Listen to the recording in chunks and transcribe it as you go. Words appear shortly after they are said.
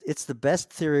it's the best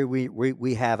theory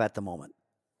we have at the moment,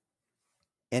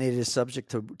 and it is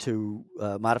subject to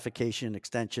modification,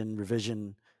 extension,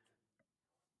 revision.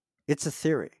 It's a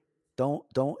theory. Don't.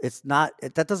 It's not.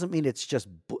 That doesn't mean it's just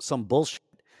some bullshit.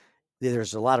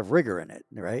 There's a lot of rigor in it,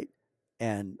 right?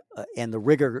 And the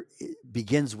rigor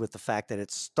begins with the fact that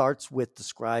it starts with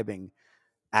describing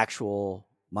actual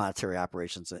monetary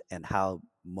operations and how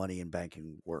money and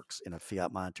banking works in a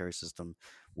fiat monetary system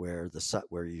where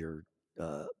you're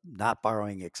not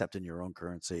borrowing except in your own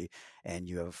currency and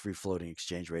you have a free floating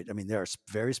exchange rate. I mean, there are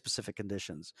very specific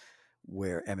conditions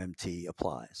where MMT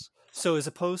applies. So as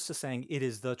opposed to saying it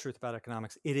is the truth about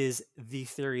economics, it is the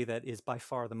theory that is by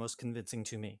far the most convincing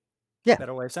to me. Yeah.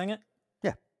 Better way of saying it?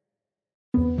 Yeah.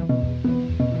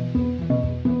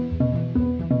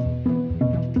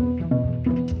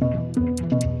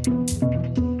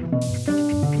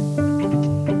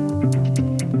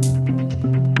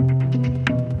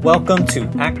 Welcome to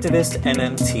Activist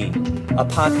MMT, a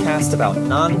podcast about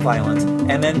nonviolent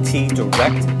MMT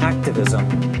direct activism,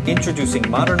 introducing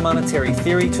modern monetary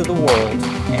theory to the world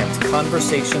and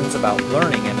conversations about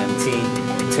learning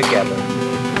MMT together.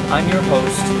 I'm your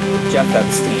host, Jeff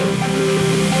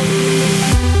Epstein.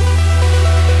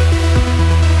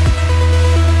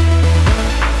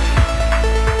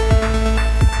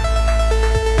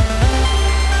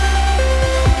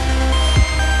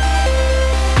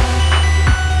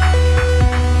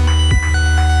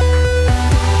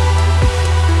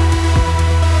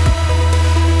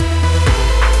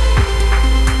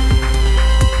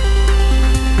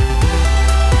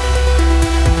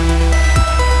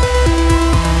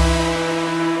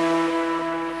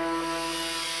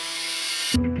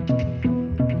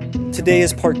 Today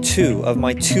is part 2 of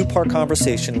my 2-part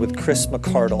conversation with Chris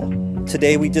McCardle.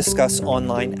 Today we discuss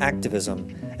online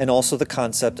activism and also the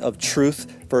concept of truth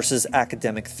versus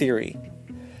academic theory.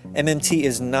 MMT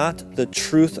is not the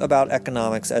truth about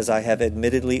economics, as I have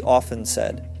admittedly often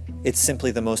said. It's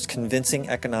simply the most convincing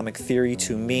economic theory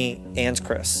to me and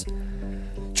Chris.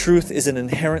 Truth is an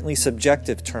inherently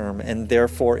subjective term and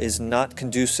therefore is not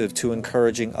conducive to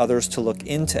encouraging others to look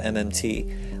into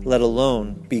MMT, let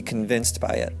alone be convinced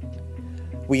by it.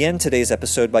 We end today's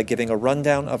episode by giving a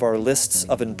rundown of our lists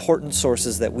of important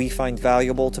sources that we find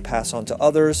valuable to pass on to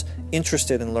others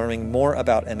interested in learning more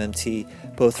about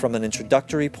MMT, both from an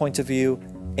introductory point of view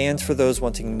and for those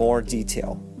wanting more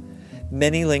detail.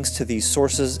 Many links to these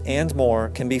sources and more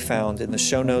can be found in the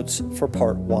show notes for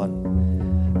part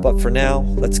 1. But for now,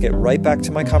 let's get right back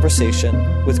to my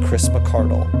conversation with Chris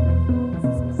McCardle.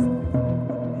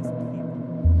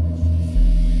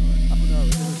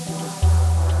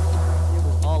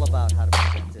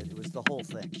 The whole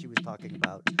thing. She was talking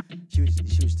about. It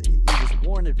was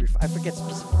Warren had. I forget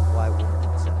specifically why Warren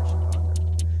had said I should talk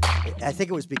to her. I think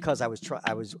it was because I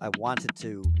wanted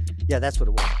to. Yeah, that's what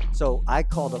it was. So I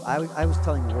called up. I was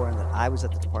telling Warren that I was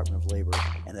at the Department of Labor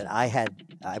and that I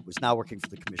was now working for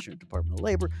the Commissioner of the Department of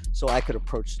Labor, so I could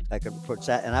approach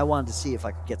that, and I wanted to see if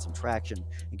I could get some traction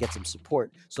and get some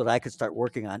support so that I could start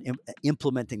working on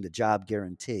implementing the job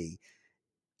guarantee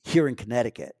here in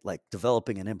Connecticut, like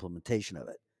developing an implementation of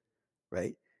it.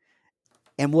 Right.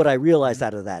 And what I realized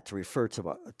out of that, to refer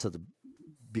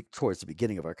towards the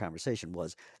beginning of our conversation,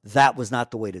 was that was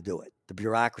not the way to do it. The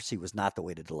bureaucracy was not the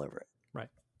way to deliver it. Right.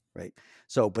 Right.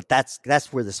 So, but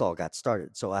that's where this all got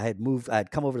started. So I had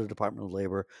come over to the Department of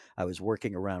Labor. I was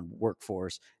working around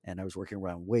workforce and I was working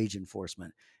around wage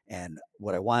enforcement. And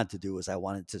what I wanted to do is I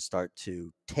wanted to start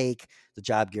to take the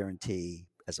job guarantee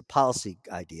as a policy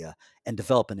idea and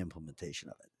develop an implementation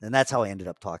of it. And that's how I ended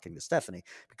up talking to Stephanie,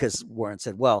 because Warren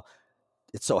said, well,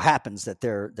 it so happens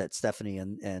that Stephanie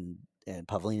and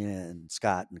Pavlina and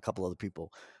Scott and a couple other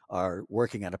people are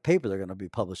working on a paper they're going to be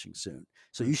publishing soon.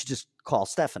 So you should just call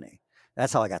Stephanie.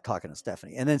 That's how I got talking to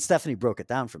Stephanie. And then Stephanie broke it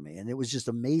down for me. And it was just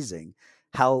amazing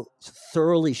how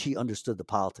thoroughly she understood the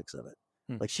politics of it.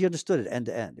 Like she understood it end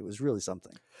to end. It was really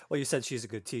something. Well, you said she's a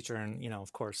good teacher, and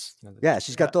of course, yeah,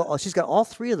 she's got all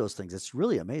 3 of those things. It's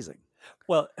really amazing.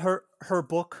 Well, her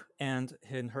book and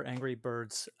in her Angry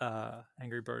Birds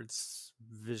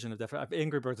vision of deficit.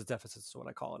 Angry Birds of Deficits is what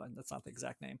I call it. That's not the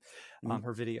exact name.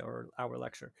 Her video or our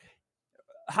lecture.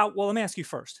 Well, let me ask you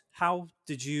first. How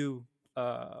did you?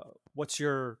 What's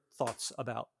your thoughts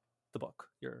about the book?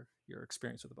 Your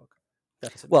experience with the book?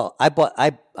 Deficit. Well,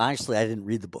 I honestly didn't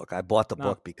read the book. I bought the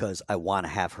book because I want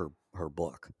to have her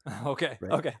book. Okay.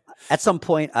 Right? Okay. At some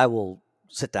point I will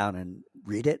sit down and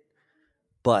read it,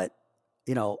 but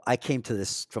I came to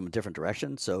this from a different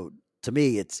direction. So to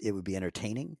me, it would be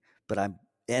entertaining, but I'm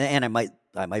and I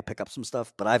might pick up some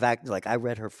stuff, but I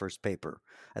read her first paper.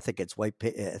 I think it's I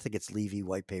think it's Levy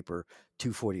White Paper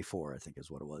 244, I think is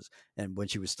what it was. And when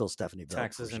she was still Stephanie Bell, before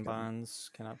Taxes she and got bonds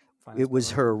cannot finance. it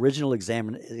was her original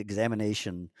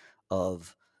examination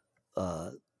of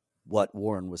what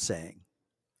Warren was saying.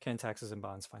 Can taxes and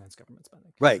bonds finance government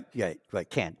spending? Right.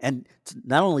 Can. And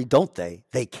not only don't they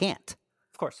can't.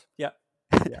 Of course. Yeah.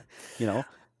 You know.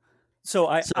 So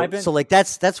I've been so like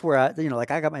that's where I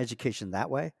like I got my education that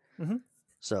way. Mm-hmm.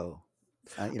 So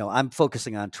I'm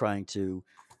focusing on trying to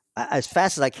as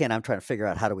fast as I can. I'm trying to figure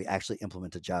out how do we actually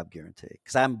implement a job guarantee,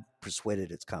 because I'm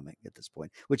persuaded it's coming at this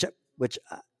point. Which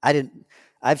I didn't.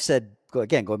 I've said going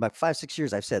back 5-6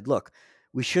 years. I've said, look,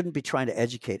 we shouldn't be trying to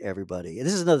educate everybody. And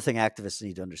this is another thing activists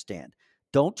need to understand.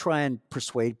 Don't try and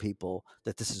persuade people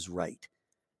that this is right.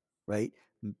 Right?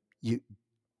 You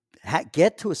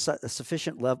get to a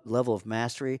sufficient level of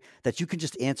mastery that you can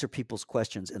just answer people's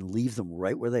questions and leave them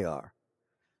right where they are,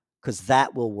 because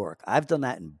that will work. I've done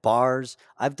that in bars.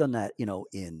 I've done that,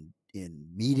 in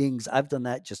meetings. I've done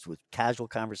that just with casual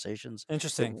conversations.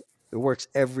 Interesting. It works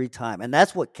every time, and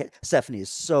that's what Stephanie is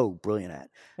so brilliant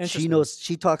at. She knows.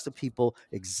 She talks to people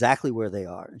exactly where they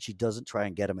are, and she doesn't try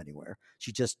and get them anywhere.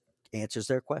 She just answers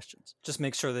their questions. Just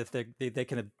make sure that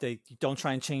they don't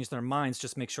try and change their minds.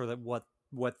 Just make sure that what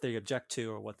they object to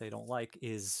or what they don't like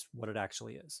is what it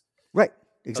actually is. Right.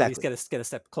 Exactly. At least get a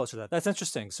step closer to that. That's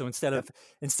interesting. So instead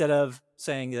of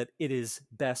saying that it is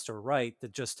best or right,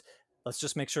 let's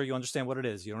just make sure you understand what it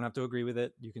is. You don't have to agree with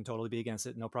it. You can totally be against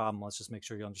it. No problem. Let's just make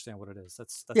sure you understand what it is.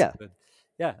 That's good.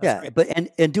 Yeah. Great. But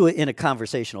and do it in a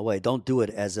conversational way. Don't do it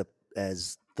as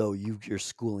though you're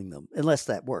schooling them, unless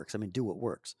that works. I mean, do what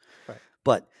works. Right.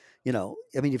 But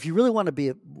if you really want to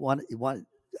be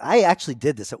I actually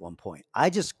did this at one point. I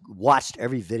just watched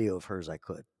every video of hers I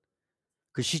could,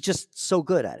 because she's just so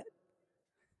good at it.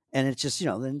 And it's just,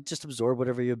 then just absorb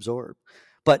whatever you absorb.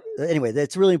 But anyway,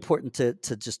 it's really important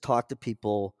to just talk to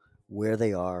people where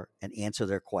they are and answer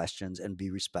their questions and be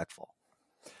respectful.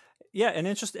 Yeah, and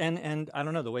and I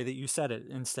don't know, the way that you said it,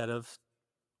 instead of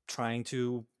trying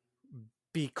to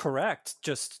be correct,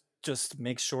 just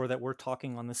make sure that we're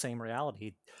talking on the same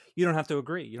reality. You don't have to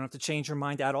agree. You don't have to change your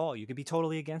mind at all. You could be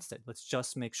totally against it. Let's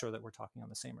just make sure that we're talking on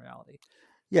the same reality.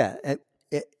 Yeah. And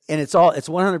it's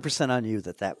 100% on you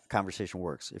that conversation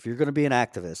works. If you're going to be an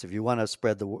activist, if you want to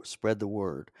spread the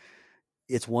word,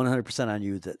 it's 100% on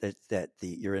you that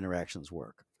your interactions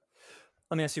work.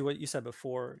 Let me ask you what you said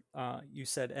before. You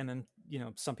said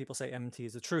some people say MMT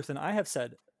is the truth, and I have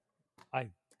said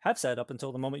up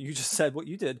until the moment you just said what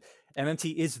you did,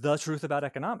 MMT is the truth about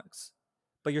economics.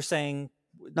 But you're saying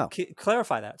no.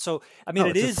 Clarify that. So I mean,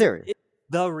 it is theory.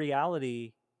 The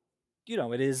reality.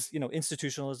 It is,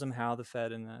 institutionalism, how the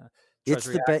Fed and the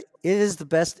Treasury it is the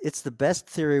best. It's the best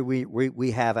theory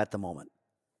we have at the moment,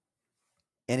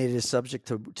 and it is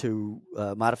subject to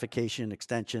modification,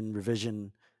 extension,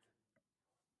 revision.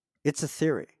 It's a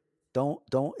theory. Don't.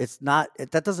 It's not.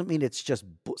 That doesn't mean it's just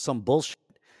some bullshit.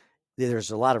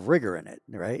 There's a lot of rigor in it,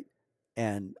 right?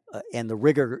 And the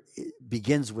rigor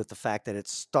begins with the fact that it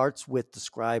starts with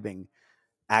describing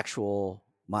actual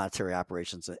monetary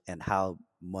operations and how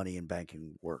money and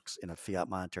banking works in a fiat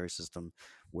monetary system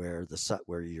where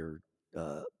you're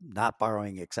not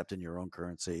borrowing except in your own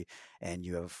currency, and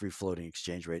you have a free floating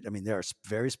exchange rate. I mean, there are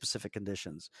very specific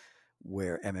conditions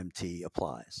where MMT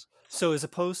applies. So as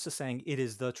opposed to saying it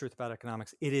is the truth about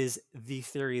economics, it is the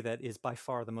theory that is by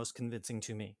far the most convincing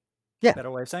to me. Yeah.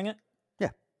 Better way of saying it? Yeah.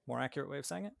 More accurate way of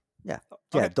saying it? Yeah.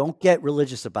 Okay. Yeah. Don't get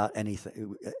religious about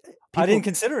anything. I didn't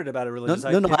consider it about a religious.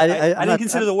 No. I didn't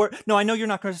consider the word. No, I know you're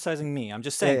not criticizing me. I'm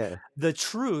just saying the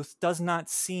truth does not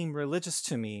seem religious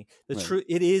to me. The truth,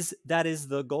 that is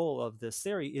the goal of this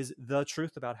theory, is the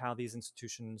truth about how these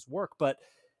institutions work. But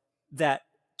that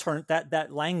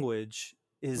language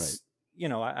is,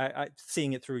 I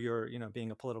seeing it through your, being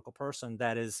a political person,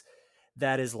 that is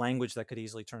language that could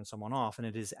easily turn someone off. And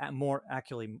it is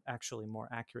actually more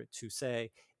accurate to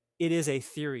say it is a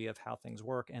theory of how things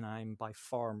work. And I'm by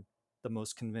far the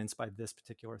most convinced by this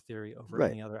particular theory over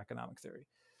any other economic theory.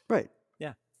 Right.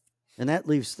 Yeah. And that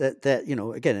leaves that,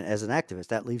 again, as an activist,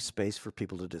 that leaves space for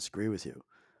people to disagree with you.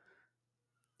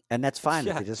 And that's fine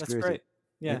if they disagree with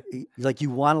you. Yeah. Like, you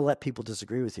want to let people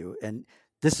disagree with you. And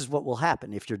this is what will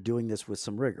happen if you're doing this with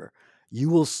some rigor. You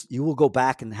will go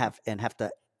back and have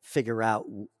to figure out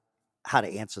how to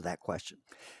answer that question.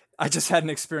 I just had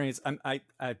an experience. I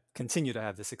continue to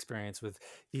have this experience with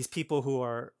these people who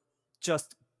are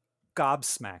just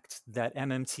gobsmacked that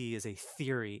MMT is a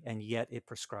theory, and yet it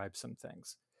prescribes some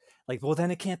things. Like, well,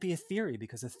 then it can't be a theory,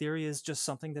 because a theory is just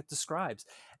something that describes.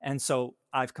 And so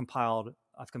I've compiled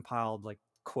like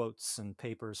quotes and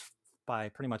papers by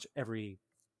pretty much every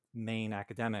main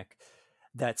academic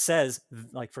that says,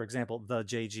 like, for example, the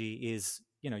JG is,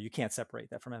 you can't separate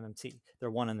that from MMT.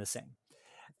 They're one and the same.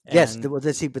 Yes, And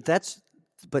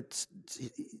but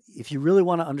if you really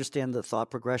want to understand the thought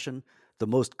progression, the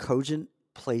most cogent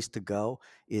place to go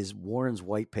is Warren's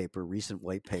recent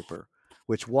white paper,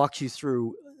 which walks you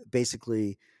through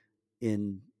basically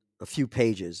in a few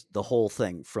pages the whole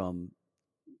thing from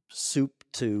soup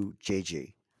to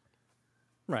JG.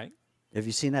 Right. Have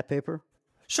you seen that paper?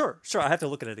 Sure. I have to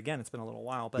look at it again. It's been a little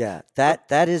while, but yeah,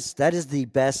 that is the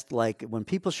best. Like when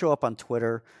people show up on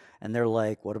Twitter and they're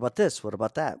like, "What about this? What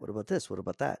about that? What about this? What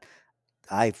about that?"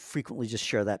 I frequently just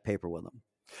share that paper with them.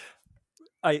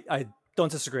 I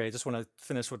don't disagree. I just want to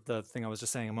finish with the thing I was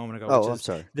just saying a moment ago. Oh, I'm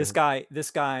sorry. This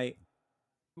guy,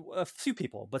 a few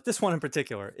people, but this one in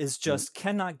particular is just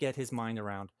cannot get his mind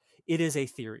around. It is a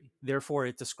theory. Therefore,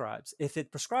 it describes. If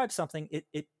it prescribes something,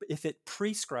 if it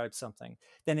prescribes something,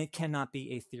 then it cannot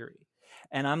be a theory.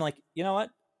 And I'm like, you know what?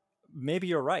 Maybe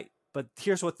you're right. But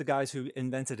here's what the guys who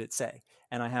invented it say.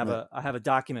 And I have a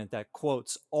document that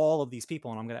quotes all of these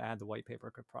people, and I'm going to add the white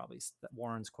paper. That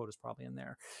Warren's quote is probably in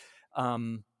there.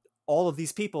 All of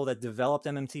these people that developed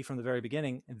MMT from the very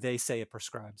beginning, they say it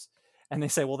prescribes. And they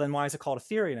say, well, then why is it called a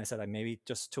theory? And I said, maybe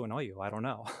just to annoy you. I don't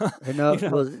know. No,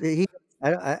 well,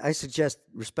 I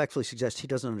respectfully suggest he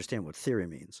doesn't understand what theory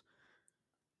means.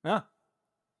 Yeah.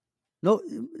 No,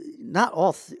 not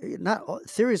all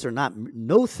theories are not.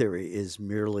 No theory is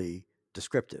merely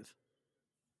descriptive.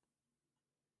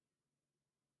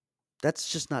 That's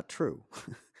just not true.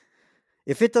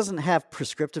 If it doesn't have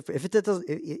prescriptive,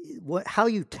 how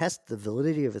you test the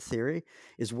validity of a theory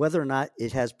is whether or not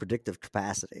it has predictive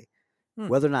capacity,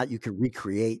 whether or not you can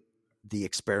recreate the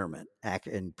experiment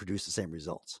and produce the same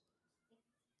results.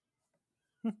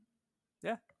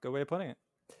 Yeah, good way of putting it.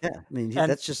 Yeah, I mean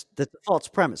that's a false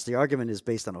premise. The argument is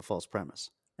based on a false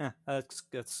premise. Yeah, it's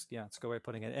a good way of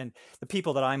putting it. And the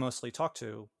people that I mostly talk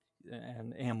to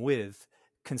and am with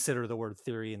consider the word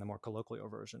theory in the more colloquial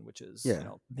version, which is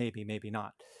maybe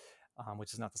not,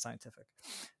 which is not the scientific.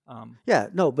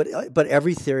 But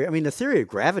every theory. I mean, the theory of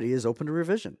gravity is open to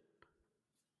revision.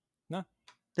 No.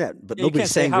 Yeah, but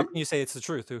nobody's saying. How can you say it's the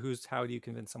truth? How do you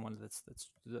convince someone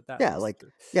that?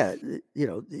 Yeah,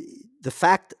 the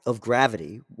fact of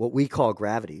gravity, what we call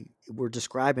gravity, we're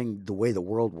describing the way the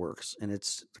world works, and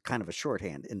it's kind of a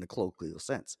shorthand in the colloquial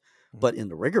sense. Mm-hmm. But in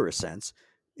the rigorous sense,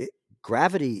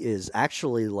 gravity is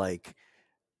actually like,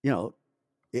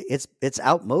 it's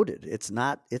outmoded. It's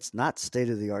not state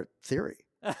of the art theory.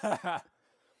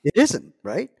 It isn't,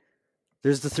 right?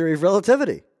 There's the theory of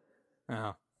relativity.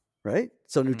 Uh-huh. Right?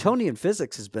 So Newtonian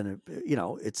physics has been,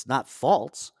 it's not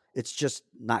false. It's just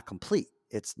not complete.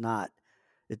 It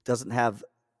doesn't have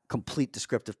complete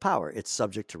descriptive power. It's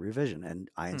subject to revision. And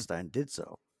Einstein did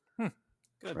so. Good.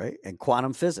 Right? And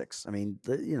quantum physics. I mean,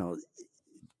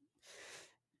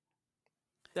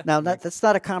 now that's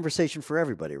not a conversation for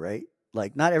everybody, right?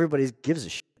 Like not everybody gives a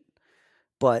shit,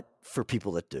 but for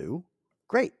people that do,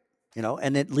 great,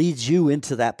 and it leads you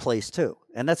into that place too.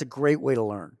 And that's a great way to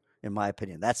learn. In my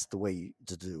opinion, that's the way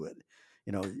to do it.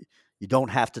 You don't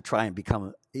have to try and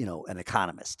become, an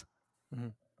economist,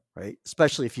 right?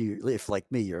 Especially if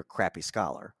like me, you're a crappy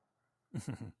scholar.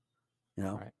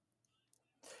 Right.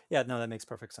 Yeah, no, that makes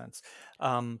perfect sense.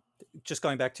 Just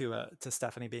going back to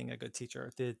Stephanie being a good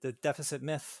teacher, the deficit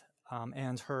myth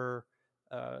and her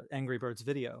Angry Birds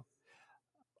video.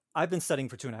 I've been studying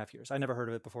for 2.5 years. I never heard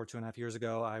of it before 2.5 years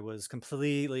ago. I was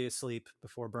completely asleep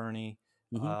before Bernie.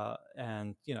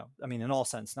 And in all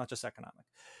sense, not just economic.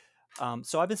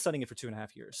 So I've been studying it for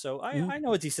 2.5 years. So I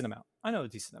know a decent amount.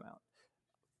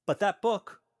 But that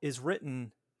book is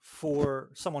written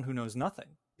for someone who knows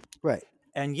nothing. Right.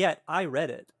 And yet I read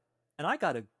it and I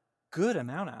got a good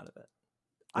amount out of it.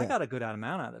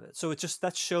 So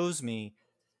that shows me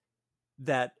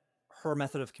that her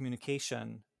method of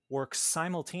communication works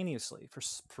simultaneously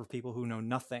for people who know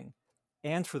nothing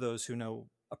and for those who know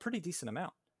a pretty decent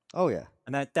amount. Oh yeah,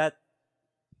 and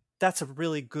that's a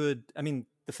really good. I mean,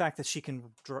 the fact that she can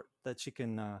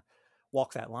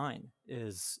walk that line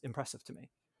is impressive to me.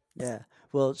 Yeah.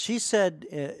 Well, she said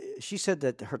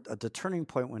that the turning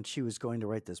point when she was going to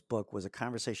write this book was a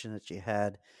conversation that she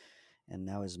had, and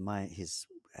now who's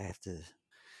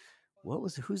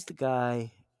the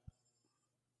guy?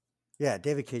 Yeah,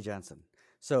 David Cay Johnston.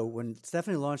 So when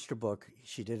Stephanie launched her book,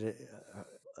 she did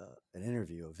a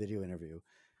video interview.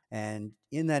 And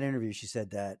in that interview, she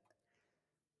said that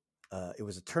it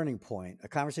was a turning point. A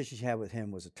conversation she had with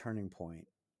him was a turning point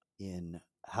in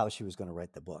how she was going to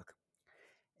write the book.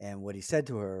 And what he said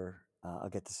to her, I'll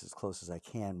get this as close as I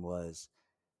can, was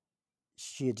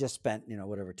she had just spent,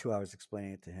 2 hours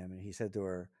explaining it to him, and he said to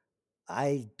her,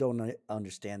 I don't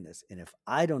understand this. And if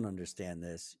I don't understand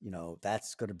this,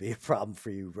 that's going to be a problem for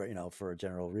you, for a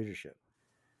general readership.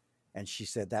 And she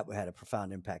said that had a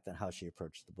profound impact on how she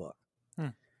approached the book.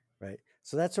 Right.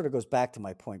 So that sort of goes back to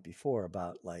my point before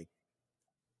about like,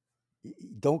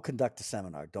 don't conduct a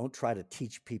seminar. Don't try to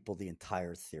teach people the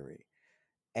entire theory.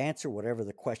 Answer whatever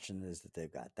the question is that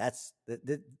they've got. That's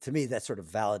to me, that sort of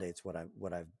validates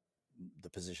the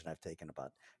position I've taken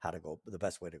about the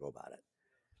best way to go about it.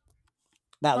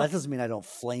 Now, that doesn't mean I don't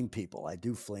flame people. I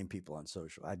do flame people on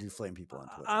social. I do flame people on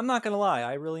Twitter. I'm not going to lie.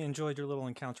 I really enjoyed your little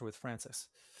encounter with Francis.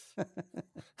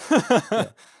 Yeah.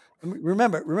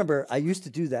 Remember, I used to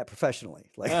do that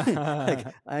professionally. Like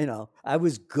I know, I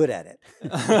was good at it.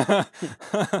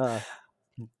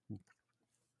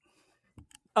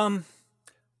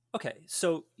 Okay,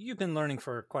 so you've been learning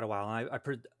for quite a while.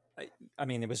 I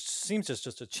mean, seems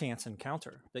just a chance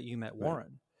encounter that you met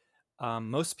Warren. Right.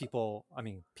 Most people,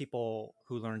 people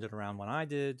who learned it around when I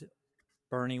did,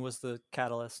 Bernie was the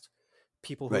catalyst.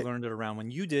 People who learned it around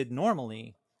when you did,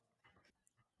 normally,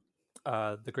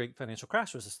 the Great Financial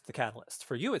Crash was the catalyst.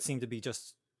 For you, it seemed to be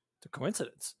just a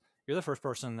coincidence. You're the first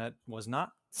person that was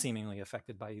not seemingly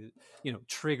affected by,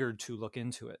 triggered to look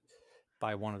into it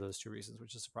by one of those two reasons,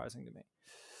 which is surprising to me.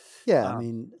 Yeah,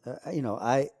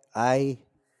 I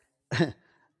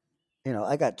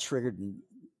got triggered in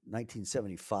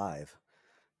 1975.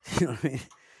 You know what I mean?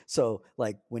 So,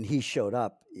 like, when he showed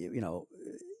up,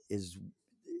 is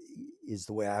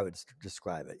the way I would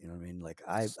describe it. You know what I mean? Like,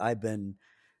 I've been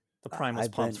the prime was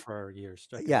pumped for years.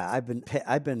 Decades. Yeah, I've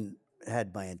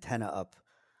had my antenna up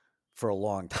for a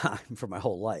long time, for my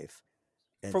whole life,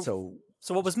 and so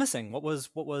what was missing? What was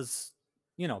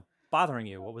bothering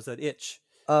you? What was that itch?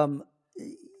 I'm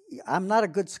not a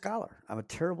good scholar. I'm a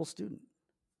terrible student,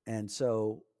 and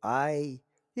so I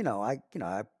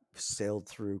sailed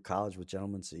through college with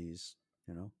gentlemen's C's.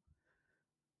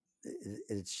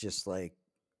 It's just like,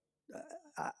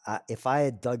 if I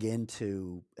had dug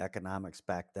into economics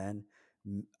back then,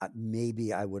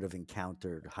 maybe I would have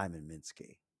encountered Hyman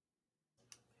Minsky.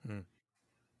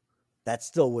 That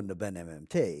still wouldn't have been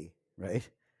MMT, right?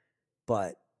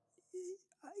 But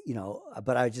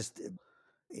I just,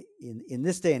 in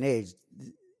this day and age,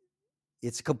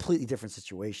 it's a completely different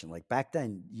situation. Like back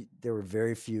then, there were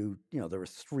very few. There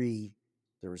was three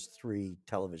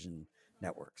television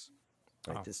networks.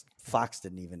 Right? Oh. Fox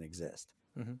didn't even exist.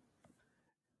 Mm-hmm.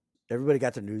 Everybody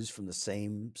got their news from the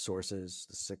same sources: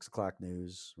 the 6 o'clock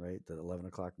news, right? The 11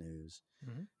 o'clock news.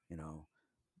 Mm-hmm.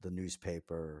 The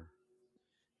newspaper.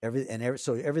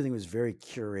 So everything was very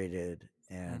curated,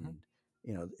 and mm-hmm.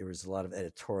 There was a lot of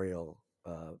editorial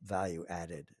value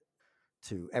added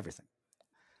to everything.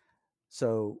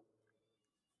 So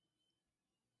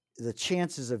the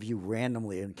chances of you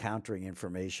randomly encountering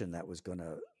information that was going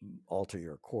to alter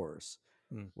your course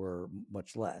were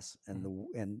much less. And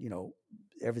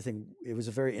everything, it was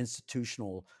a very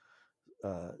institutional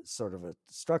sort of a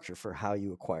structure for how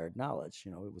you acquired knowledge.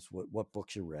 It was what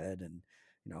books you read, and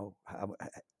how,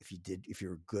 if you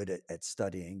were good at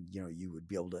studying, you would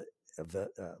be able to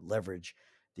leverage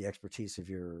the expertise of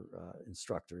your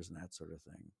instructors and that sort of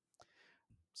thing.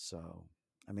 So,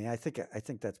 I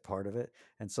think that's part of it.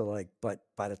 And so, but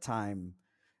by the time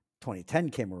 2010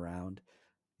 came around,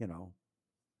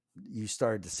 you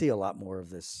started to see a lot more of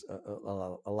this,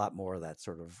 a lot more of that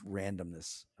sort of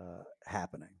randomness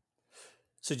happening.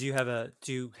 So, do you have a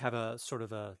sort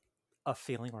of a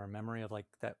feeling or a memory of like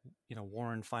that?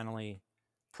 Warren finally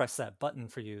pressed that button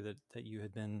for you that you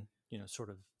had been, sort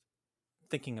of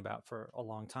thinking about for a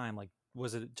long time. Like,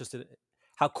 was it just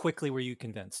how quickly were you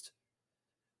convinced?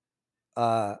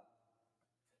 Or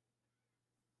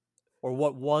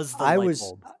what was the light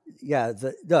bulb? Yeah,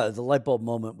 the light bulb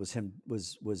moment was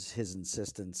his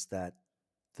insistence that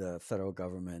the federal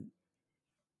government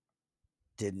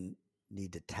didn't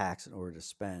need to tax in order to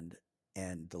spend,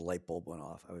 and the light bulb went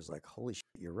off. I was like, holy shit,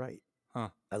 you're right. Huh.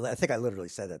 I think I literally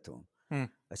said that to him.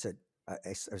 I said, I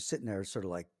was sitting there sort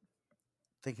of like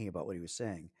thinking about what he was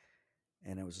saying,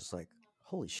 and I was just like,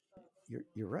 holy shit,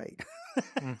 you're right.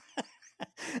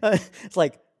 It's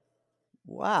like,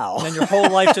 wow. And then your whole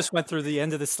life just went through the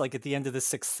end of this, like at the end of the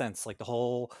Sixth Sense, like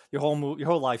your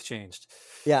whole life changed.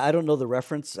 Yeah, I don't know the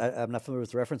reference. I'm not familiar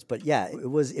with the reference, but yeah, it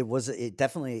was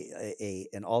definitely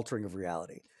an altering of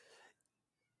reality.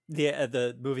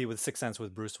 The movie with Sixth Sense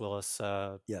with Bruce Willis,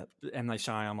 M. Night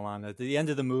Shyamalan. At the end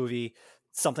of the movie,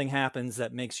 something happens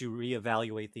that makes you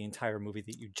reevaluate the entire movie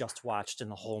that you just watched,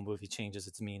 and the whole movie changes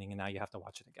its meaning, and now you have to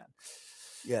watch it again.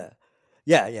 Yeah.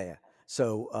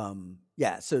 So,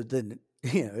 so then,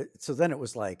 so then it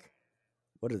was like,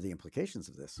 what are the implications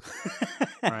of this?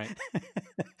 Right.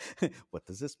 What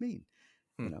does this mean?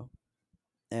 You know,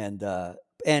 and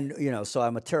you know, so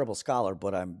I'm a terrible scholar,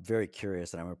 but I'm very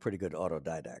curious, and I'm a pretty good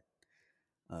autodidact.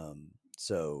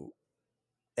 So,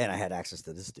 and I had access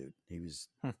to this dude. He was,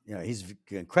 you know, he's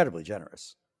incredibly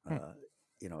generous.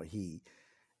 You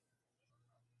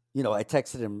know, I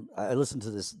texted him. I listened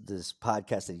to this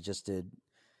podcast that he just did,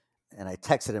 and I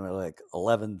texted him at like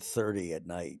 11:30 at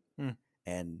night,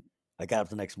 and I got up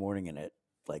the next morning, and at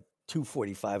like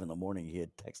 2:45 in the morning, he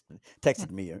had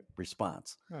texted me a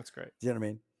response. That's great. Do you know what I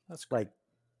mean? That's great. Like,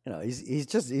 you know,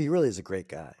 he really is a great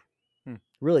guy,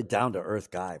 really down to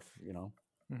earth guy. You know,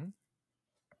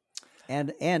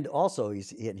 and also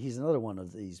he's another one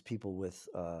of these people with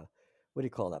what do you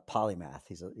call that? Polymath.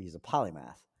 He's a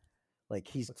polymath. Like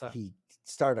he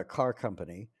started a car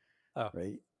company,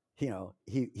 right? You know,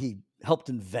 he helped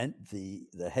invent the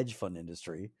hedge fund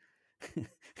industry.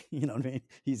 You know what I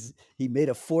mean? He made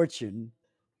a fortune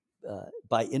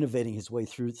by innovating his way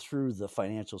through the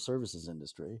financial services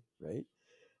industry, right?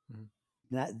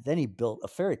 Then he built a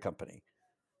ferry company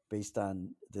based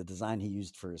on the design he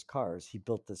used for his cars. He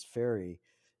built this ferry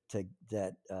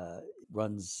that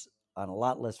runs on a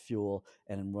lot less fuel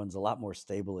and runs a lot more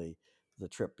stably the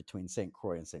trip between St.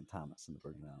 Croix and St. Thomas in the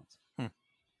Virgin Islands.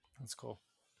 That's cool.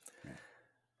 Yeah.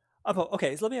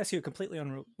 Okay, so let me ask you completely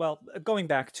going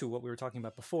back to what we were talking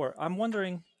about before, I'm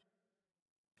wondering,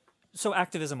 so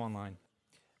activism online,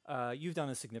 you've done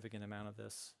a significant amount of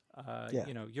this.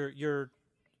 You know,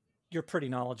 you're pretty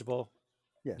knowledgeable.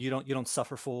 Yeah. You don't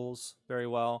suffer fools very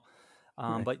well.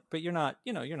 Right. But you're not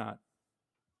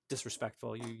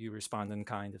disrespectful. You respond in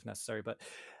kind if necessary. But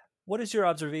what is your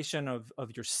observation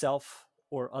of yourself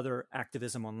or other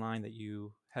activism online that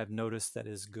you have noticed that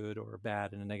is good or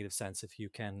bad in a negative sense, if you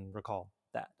can recall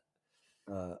that?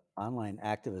 Online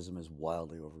activism is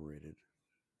wildly overrated.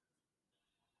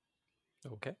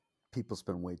 Okay. People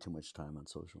spend way too much time on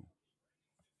social.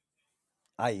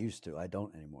 I used to. I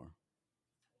don't anymore.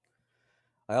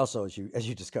 I also, as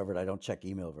you discovered, I don't check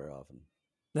email very often.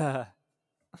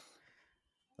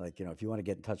 Like, you know, if you want to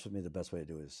get in touch with me, the best way to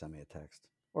do it is send me a text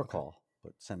or call,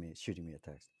 but shooting me a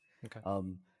text. Okay.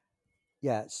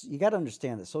 Yeah, you got to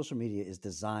understand that social media is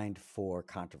designed for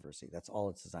controversy. That's all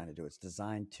it's designed to do. It's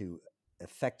designed to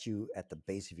affect you at the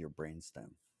base of your brainstem.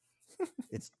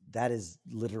 That is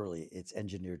literally, it's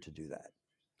engineered to do that.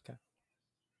 Okay.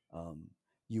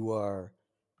 You are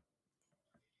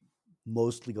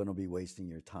mostly going to be wasting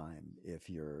your time if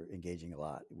you're engaging a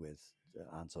lot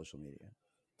on social media.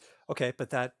 Okay,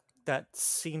 but that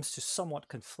seems to somewhat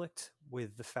conflict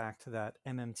with the fact that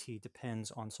MMT depends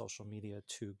on social media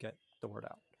to get the word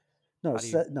out. No,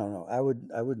 no.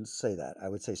 I wouldn't say that. I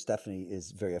would say Stephanie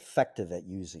is very effective at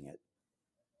using it.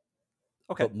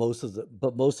 Okay. But most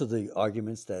of the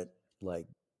arguments that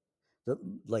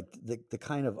the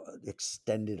kind of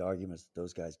extended arguments that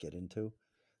those guys get into,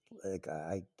 like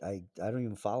I don't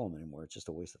even follow them anymore. It's just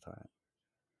a waste of time.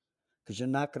 Because you're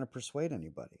not going to persuade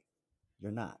anybody.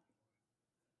 You're not.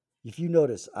 If you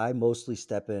notice, I mostly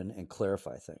step in and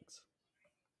clarify things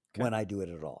when I do it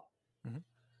at all.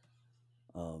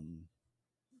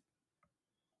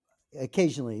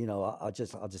 Occasionally, you know, I'll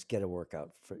just get a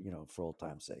workout for old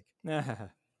time's sake.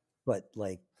 But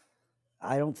like,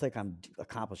 I don't think I'm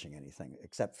accomplishing anything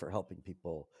except for helping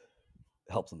people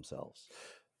help themselves.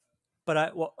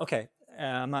 But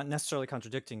I'm not necessarily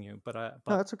contradicting you, but no,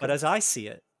 that's okay. But as I see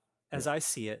it,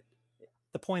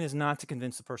 the point is not to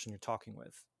convince the person you're talking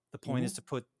with. The point is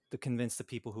to convince the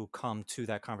people who come to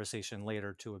that conversation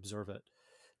later to observe it.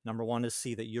 Number one is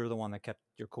see that you're the one that kept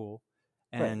your cool,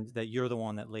 and that you're the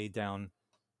one that laid down,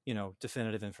 you know,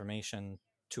 definitive information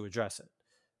to address it.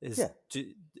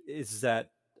 Is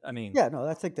that? I mean, yeah, no,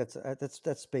 I think that's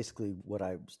basically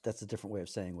that's a different way of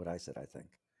saying what I said. I think.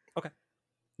 Okay.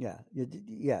 Yeah.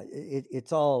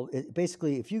 It's all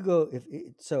basically if you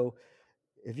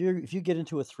get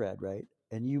into a thread, right,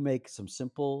 and you make some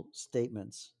simple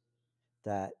statements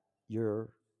that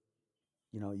you're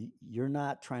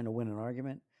not trying to win an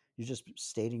argument. You're just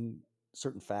stating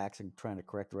certain facts and trying to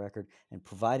correct the record and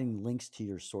providing links to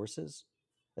your sources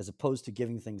as opposed to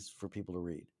giving things for people to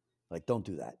read. Like, don't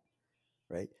do that.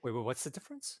 Right? Wait, what's the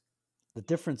difference? The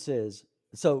difference is,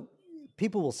 so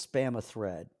people will spam a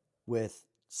thread with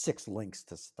 6 links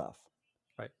to stuff.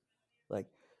 Right. Like,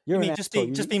 just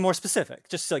be more specific.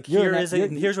 Just like here's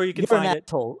where you can find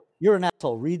it. You're an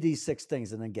asshole. Read these 6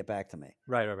 things and then get back to me.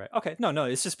 Right. Okay. No.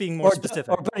 It's just being more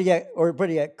specific. Or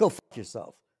better yet, go fuck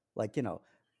yourself. Like, you know,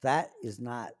 that is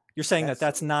not. You're saying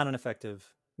that's not an effective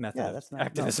method of that's not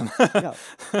activism.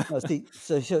 no. See,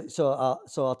 so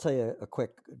I'll tell you a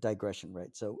quick digression,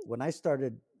 right? So when I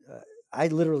started, I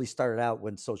literally started out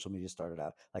when social media started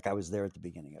out. Like I was there at the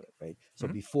beginning of it, right? So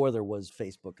before there was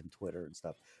Facebook and Twitter and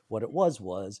stuff, what it was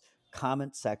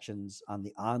comment sections on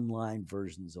the online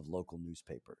versions of local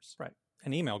newspapers, right?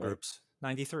 And email groups,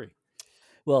 93.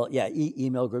 Well, yeah,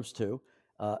 email groups too,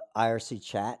 IRC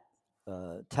chat,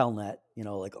 Telnet,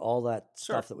 like all that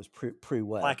stuff that was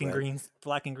pre-web, black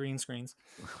and green screens,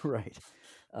 right?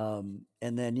 And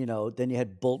then then you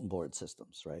had bulletin board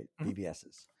systems, right?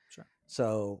 BBSs. Sure.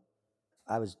 So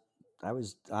I was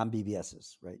on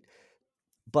BBSs, right?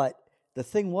 But the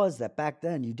thing was that back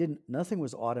then nothing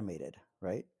was automated,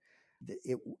 right?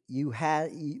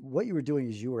 What you were doing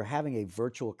is you were having a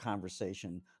virtual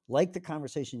conversation, like the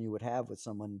conversation you would have with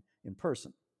someone in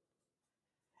person.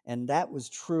 And that was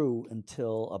true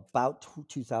until about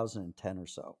 2010 or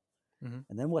so.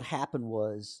 And then what happened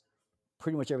was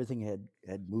pretty much everything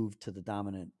had moved to the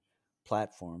dominant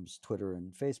platforms, Twitter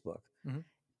and Facebook.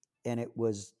 And it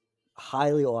was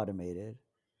highly automated.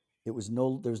 There was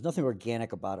nothing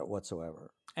organic about it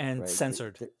whatsoever. And right?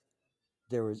 censored.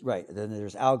 There was, right. Then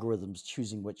there's algorithms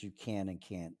choosing what you can and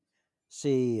can't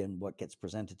see and what gets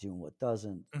presented to you and what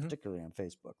doesn't, particularly on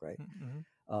Facebook, right?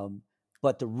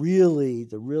 But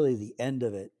the end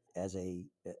of it as a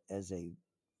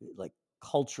like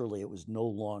culturally, it was no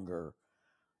longer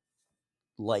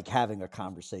like having a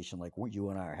conversation like what you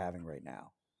and I are having right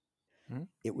now.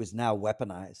 It was now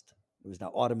weaponized. It was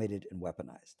now automated and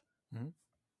weaponized.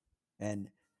 And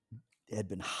it had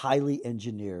been highly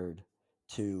engineered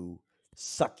to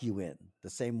suck you in the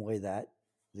same way that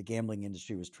the gambling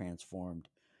industry was transformed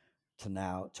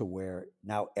to where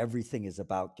now everything is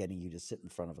about getting you to sit in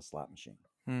front of a slot machine.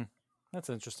 That's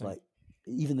interesting. Like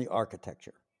even the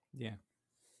architecture. Yeah.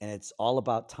 And it's all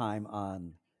about time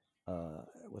on,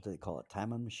 what do they call it?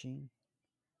 Time on machine?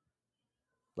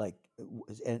 Like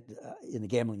in the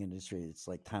gambling industry, it's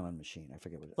like time on machine. I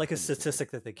forget what it is. Like a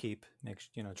statistic that they keep,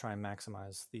 try and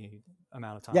maximize the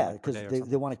amount of time. Yeah, because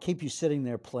they want to keep you sitting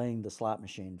there playing the slot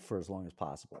machine for as long as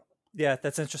possible. Yeah,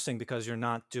 that's interesting because you're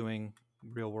not doing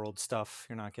real world stuff.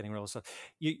 You're not getting real stuff.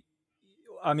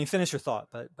 Finish your thought,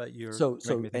 but you're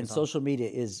social media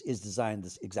is designed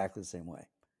exactly the same way.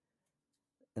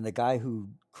 And the guy who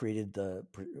created the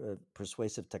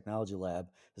Persuasive Technology Lab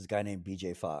is a guy named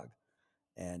BJ Fogg.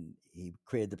 And he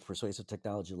created the Persuasive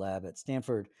Technology Lab at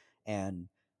Stanford, and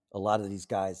a lot of these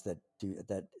guys that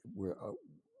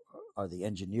are the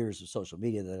engineers of social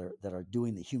media that are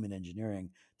doing the human engineering,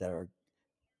 that are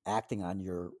acting on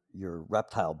your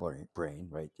reptile brain,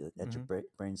 right, at your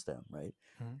brainstem, right?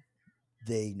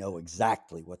 They know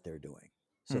exactly what they're doing.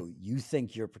 So you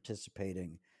think you're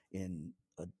participating in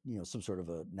some sort of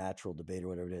a natural debate or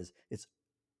whatever it is, it's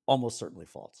almost certainly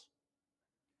false.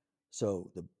 So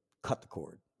cut the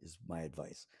cord is my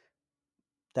advice.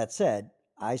 That said,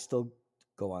 I still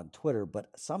go on Twitter,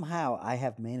 but somehow I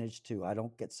have managed to, I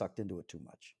don't get sucked into it too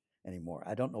much anymore.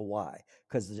 I don't know why,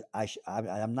 because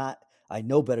I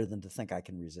know better than to think I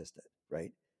can resist it,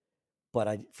 right?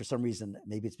 But for some reason,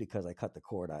 maybe it's because I cut the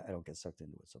cord, I don't get sucked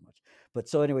into it so much. But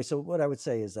so anyway, so what I would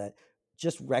say is that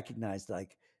just recognize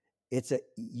like it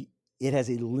has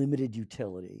a limited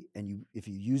utility, and if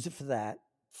you use it for that,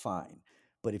 fine.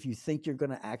 But if you think you're going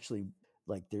to actually,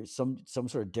 like, there's some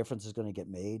sort of difference is going to get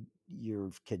made, you're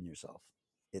kidding yourself.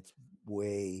 It's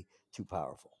way too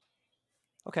powerful.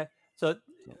 Okay. So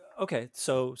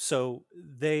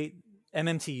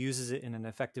MMT uses it in an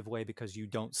effective way because you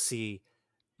don't see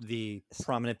the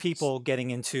prominent people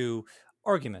getting into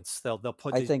arguments. They'll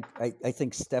put. I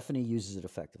think Stephanie uses it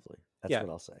effectively. That's what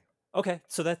I'll say. Okay.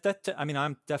 So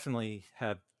I'm definitely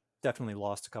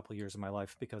lost a couple of years of my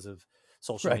life because of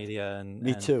social media and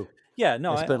me too. Yeah,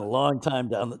 no, I spent a long time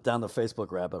down the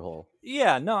Facebook rabbit hole.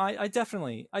 Yeah, no, I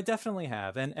definitely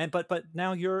have, but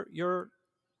now you're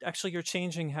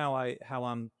changing how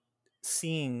I'm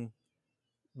seeing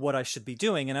what I should be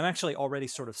doing, and I'm actually already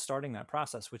sort of starting that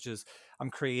process, which is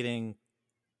I'm creating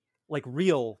like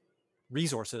real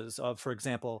resources of, for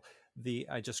example,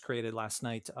 I just created last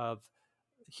night of.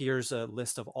 Here's a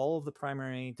list of all of the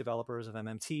primary developers of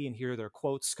MMT, and here are their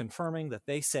quotes confirming that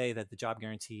they say that the job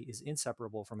guarantee is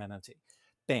inseparable from MMT.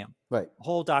 Bam. Right. A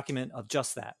whole document of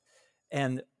just that.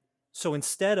 And so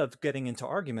instead of getting into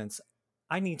arguments,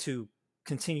 I need to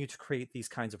continue to create these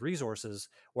kinds of resources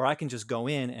where I can just go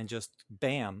in and just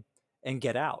bam and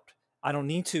get out. I don't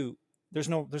need to. There's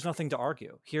nothing to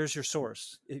argue. Here's your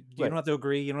source. You don't have to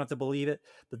agree. You don't have to believe it,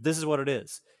 but this is what it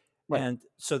is. Right. And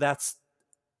so that's.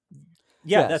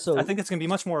 I think it's going to be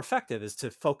much more effective is to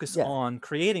focus on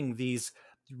creating these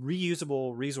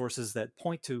reusable resources that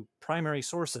point to primary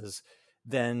sources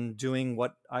than doing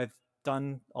what I've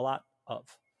done a lot of.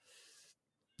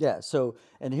 Yeah. So,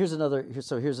 and here's another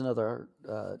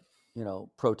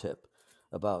pro tip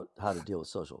about how to deal with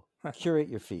social. Curate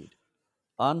your feed.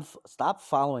 Stop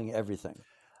following everything.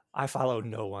 I follow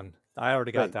no one. I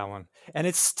already got that one, and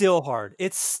it's still hard.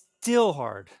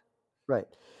 Right.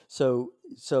 So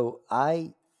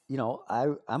I'm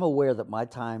aware that my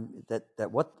time,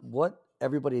 that what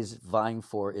everybody's vying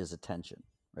for is attention,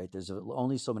 right? There's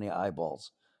only so many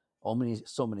eyeballs, only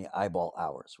so many eyeball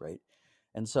hours, right?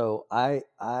 And so I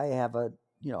have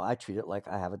I treat it like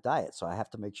I have a diet. So I have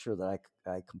to make sure that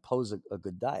I compose a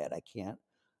good diet. I can't,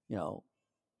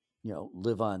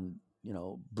 live on,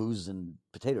 booze and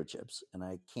potato chips, and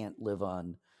I can't live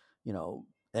on,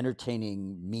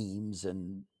 entertaining memes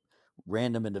and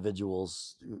random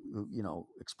individuals who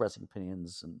expressing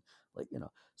opinions and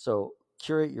so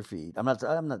curate your feed. I'm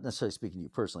not necessarily speaking to you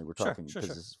personally. We're talking sure.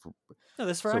 this is for, no,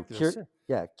 this is for activists.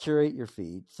 Curate your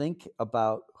feed. Think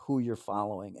about who you're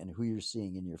following and who you're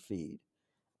seeing in your feed,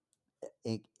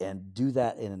 and do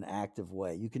that in an active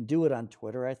way. You can do it on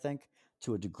Twitter, I think,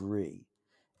 to a degree.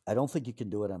 I don't think you can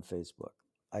do it on Facebook.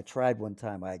 I tried one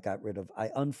time. I didn't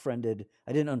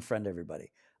unfriend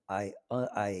everybody. I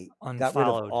got rid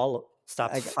of all.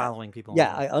 Stopped following people.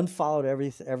 Yeah, I unfollowed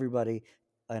everybody,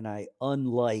 and I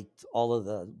unliked all of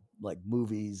the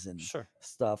movies and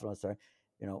stuff. And I was sorry,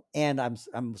 and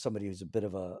I'm somebody who's a bit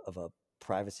of a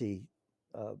privacy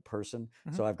person,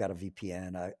 so I've got a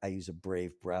VPN. I use a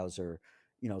Brave browser,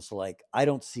 so I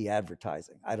don't see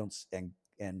advertising. I don't,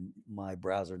 and my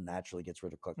browser naturally gets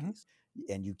rid of cookies,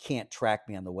 and you can't track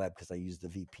me on the web because I use the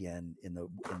VPN in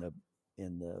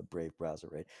the Brave browser,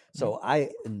 right? So I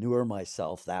inure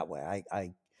myself that way.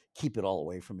 I keep it all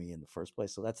away from me in the first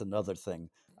place. So that's another thing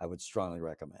I would strongly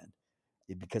recommend,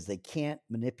 because they can't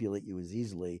manipulate you as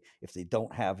easily if they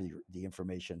don't have the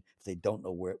information, if they don't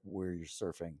know where you're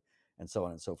surfing, and so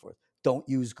on and so forth. Don't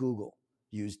use Google.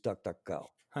 Use DuckDuckGo.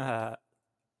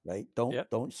 Right?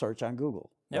 Don't search on Google.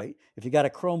 Right? If you got a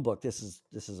Chromebook, this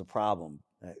is a problem,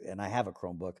 and I have a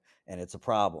Chromebook, and it's a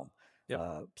problem.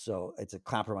 So it's a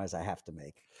compromise I have to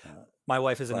make. My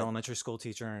wife is an elementary school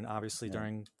teacher, and obviously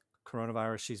during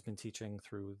coronavirus, she's been teaching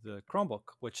through the Chromebook,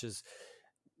 which is,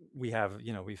 we have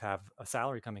a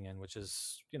salary coming in, which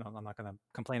is, I'm not going to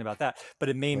complain about that, but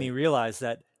it made me realize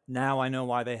that now I know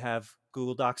why they have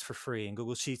Google Docs for free and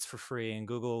Google Sheets for free and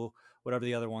Google, whatever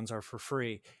the other ones are, for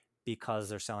free, because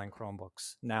they're selling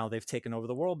Chromebooks. Now they've taken over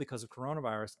the world because of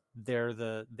coronavirus. They're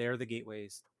the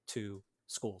gateways to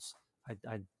schools.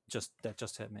 That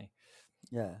just hit me.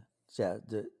 Yeah.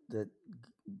 The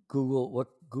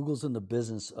Google's in the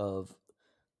business of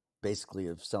basically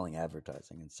of selling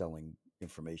advertising and selling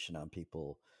information on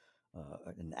people,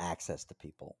 and access to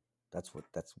people. That's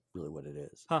really what it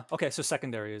is. Okay. So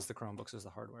secondary is the Chromebooks, is the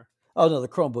hardware. Oh no, the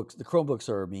Chromebooks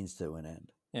are a means to an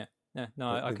end. Yeah.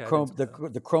 No. Okay.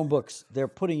 The Chromebooks, they're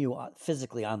putting you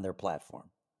physically on their platform.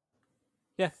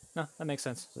 Yeah. No, that makes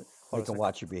sense. So they can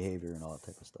watch your behavior and all that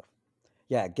type of stuff.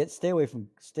 Yeah. Stay away from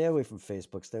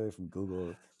Facebook. Stay away from Google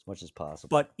as much as possible.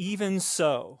 But even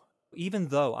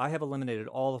though I have eliminated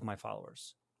all of my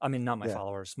followers, I mean, not my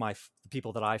followers, the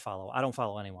people that I follow. I don't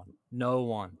follow anyone, no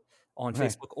one on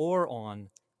Facebook or on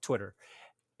Twitter,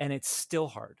 and it's still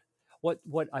hard.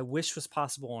 What I wish was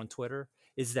possible on Twitter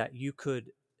is that you could,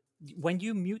 when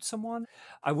you mute someone,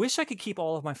 I wish I could keep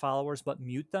all of my followers but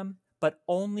mute them, but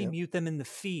only mute them in the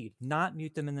feed, not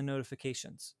mute them in the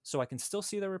notifications. So I can still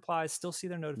see their replies, still see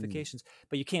their notifications,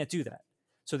 but you can't do that.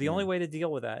 So the only way to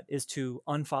deal with that is to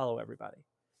unfollow everybody.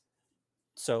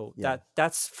 So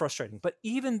that's frustrating. But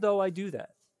even though I do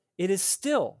that, it is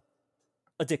still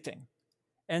addicting.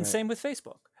 And same with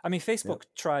Facebook. I mean, Facebook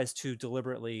tries to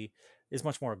deliberately, is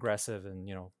much more aggressive, and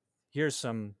here's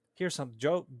some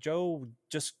Joe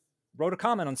just wrote a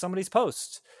comment on somebody's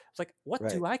post. It's like, what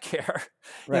do I care?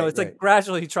 It's like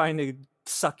gradually trying to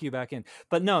suck you back in.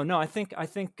 But no, I think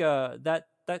that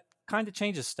kind of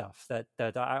changes stuff, that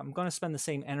I'm going to spend the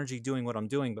same energy doing what I'm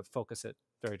doing, but focus it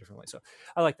very differently. So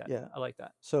I like that. Yeah. I like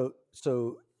that. So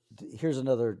here's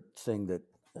another thing that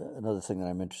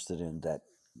I'm interested in that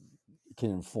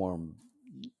can inform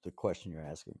the question you're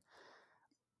asking.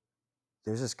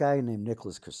 There's this guy named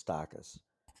Nicholas Christakis,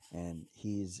 and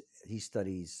he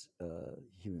studies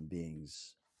human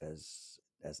beings as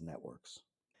networks.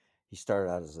 He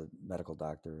started out as a medical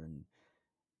doctor and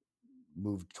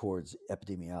moved towards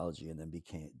epidemiology,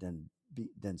 and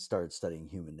then started studying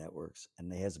human networks.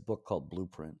 And he has a book called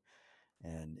Blueprint,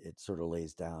 and it sort of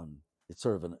lays down, it's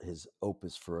sort of his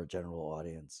opus for a general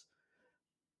audience,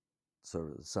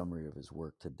 sort of the summary of his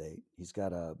work to date. He's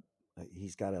got a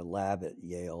lab at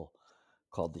Yale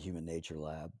called the Human Nature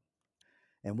Lab,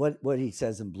 and what he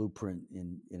says in Blueprint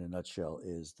in a nutshell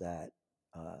is that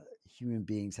human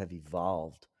beings have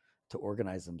evolved to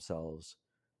organize themselves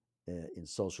in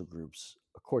social groups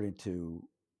according to,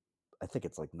 I think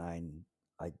it's like nine.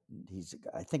 I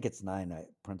think it's nine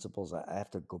principles. I have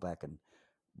to go back and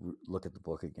look at the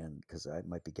book again because I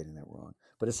might be getting that wrong.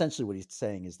 But essentially, what he's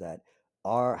saying is that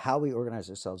how we organize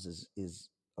ourselves is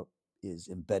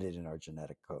embedded in our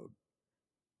genetic code,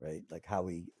 right? Like how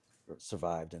we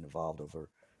survived and evolved over,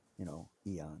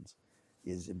 eons,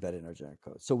 is embedded in our genetic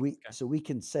code. So we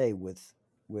can say with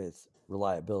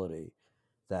reliability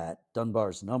that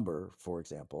Dunbar's number, for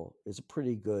example, is a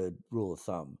pretty good rule of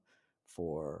thumb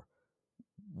for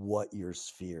what your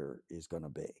sphere is going to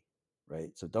be, right?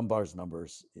 So Dunbar's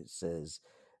numbers, it says,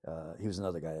 he was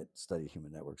another guy that studied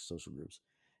human networks, social groups,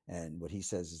 and what he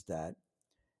says is that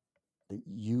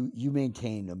you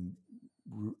maintain a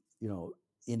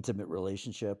intimate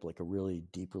relationship, like a really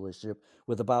deep relationship,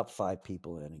 with about 5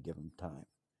 people at any given time.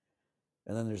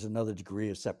 And then there's another degree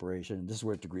of separation. This is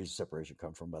where degrees of separation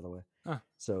come from, by the way.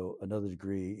 So another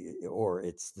degree, or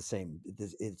it's the same.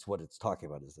 It's what it's talking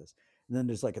about is this. And then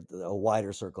there's like a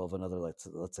wider circle of another. Let's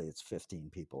say it's 15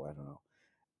 people. I don't know.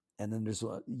 And then there's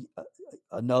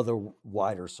another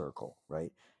wider circle,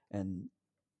 right? And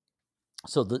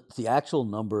so the actual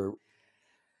number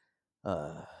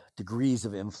degrees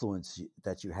of influence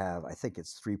that you have, I think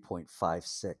it's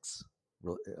 3.56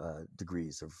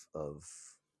 degrees of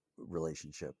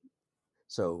relationship.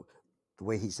 So the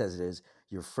way he says it is,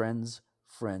 your friend's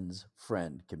friend's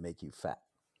friend can make you fat.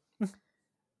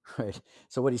 Right.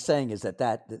 So what he's saying is that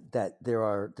there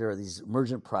are these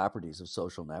emergent properties of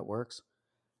social networks,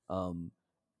 and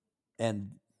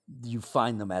you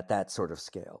find them at that sort of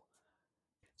scale.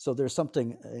 So there's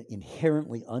something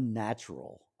inherently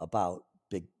unnatural about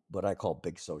what I call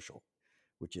big social,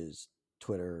 which is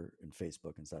Twitter and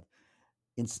Facebook and stuff.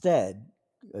 Instead,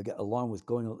 along with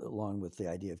the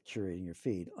idea of curating your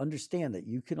feed, understand that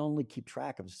you can only keep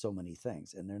track of so many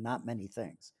things, and there are not many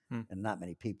things and not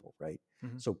many people, right?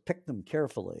 Mm-hmm. So pick them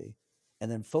carefully, and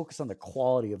then focus on the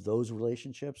quality of those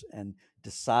relationships, and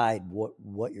decide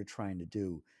what you're trying to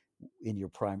do in your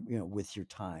prime, with your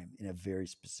time in a very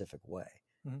specific way.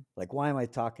 Mm-hmm. Like, why am I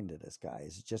talking to this guy?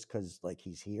 Is it just because like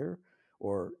he's here,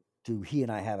 or do he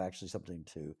and I have actually something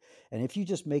to? And if you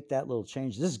just make that little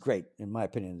change, this is great in my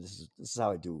opinion. This is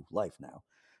how I do life now.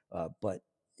 But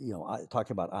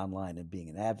talking about online and being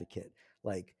an advocate,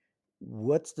 like,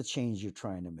 what's the change you're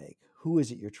trying to make? Who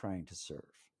is it you're trying to serve?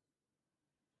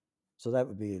 So that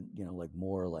would be, like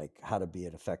more like how to be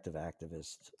an effective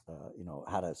activist.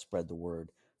 How to spread the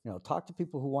word. Talk to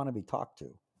people who want to be talked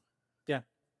to. Yeah.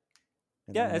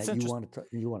 And it's that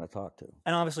you want to talk to.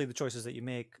 And obviously, the choices that you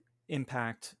make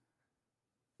impact.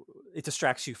 It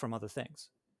distracts you from other things.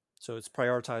 So it's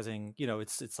prioritizing,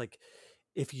 it's like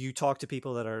if you talk to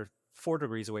people that are 4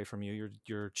 degrees away from you,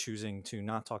 you're choosing to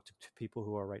not talk to people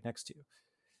who are right next to you.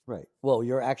 Right. Well,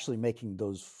 you're actually making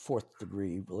those 4th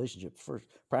degree relationships first,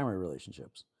 primary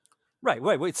relationships. Right.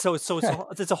 So it's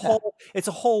a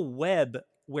whole web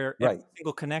where every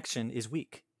single connection is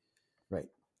weak. Right.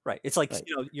 Right. It's like,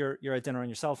 you're at dinner on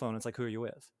your cell phone. It's like, who are you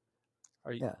with?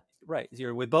 Are you? Yeah. Right.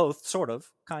 You're with both, sort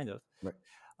of, kind of. Right.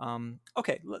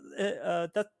 Okay.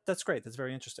 That's great. That's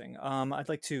very interesting. I'd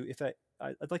like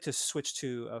to switch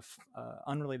to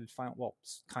unrelated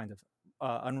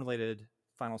unrelated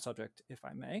final subject, if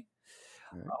I may.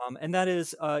 Right. And that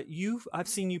is, I've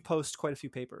seen you post quite a few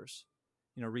papers.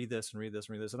 Read this and read this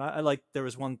and read this. And I like, there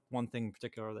was one thing in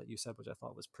particular that you said, which I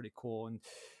thought was pretty cool. And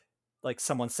like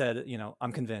someone said,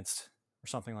 I'm convinced, or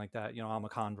something like that. I'm a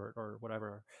convert or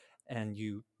whatever. And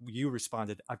you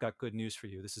responded, I've got good news for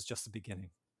you. This is just the beginning.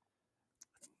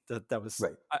 That was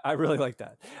right. I really like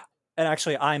that. And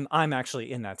actually, I'm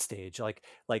actually in that stage. Like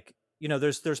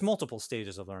there's multiple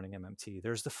stages of learning MMT.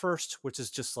 There's the first, which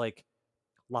is just like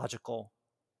logical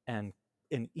and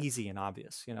easy and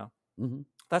obvious. Mm-hmm.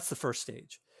 That's the first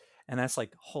stage, and that's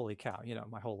like, holy cow!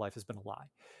 My whole life has been a lie.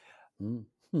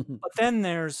 Mm-hmm. But then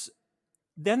there's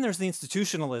the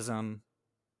institutionalism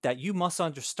that you must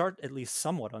start at least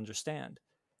somewhat understand,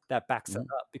 that backs it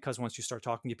up, because once you start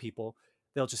talking to people,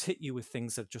 they'll just hit you with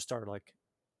things that just are like,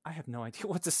 I have no idea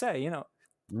what to say. I know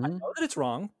that it's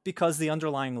wrong because the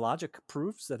underlying logic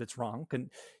proves that it's wrong.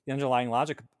 The underlying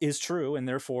logic is true, and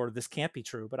therefore this can't be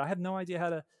true, but I have no idea how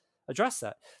to address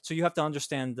that. So you have to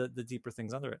understand the deeper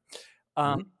things under it.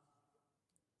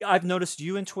 I've noticed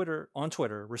you on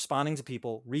Twitter responding to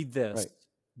people, read this. Right.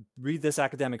 read this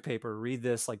academic paper, read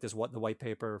this, like this, what the white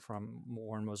paper from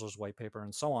Warren Mosler's white paper,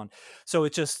 and so on. So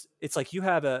it's like you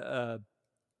have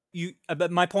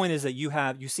but my point is that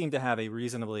you seem to have a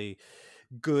reasonably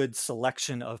good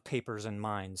selection of papers in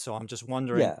mind. So I'm just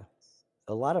wondering. Yeah.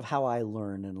 A lot of how I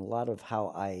learn and a lot of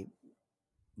how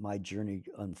my journey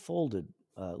unfolded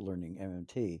learning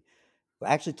MMT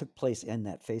actually took place in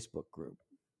that Facebook group.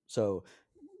 So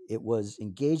it was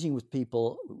engaging with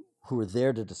people who were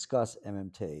there to discuss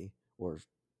MMT, or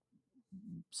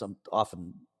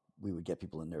often we would get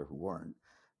people in there who weren't.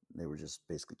 They were just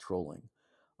basically trolling.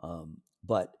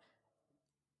 But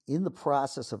in the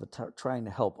process of trying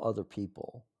to help other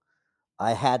people,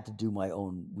 I had to do my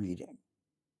own reading.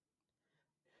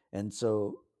 And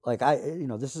so, like,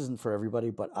 this isn't for everybody,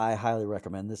 but I highly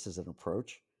recommend this as an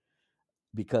approach,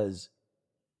 because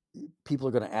people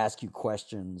are going to ask you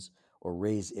questions or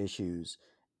raise issues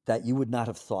that you would not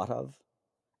have thought of,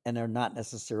 and they're not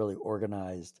necessarily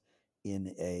organized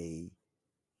in a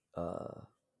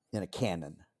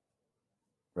canon,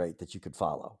 right, that you could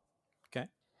follow. Okay.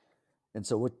 And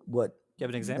so what you have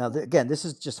an example? Now, again, this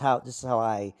is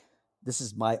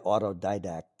my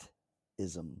autodidactism,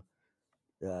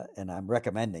 and I'm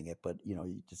recommending it, but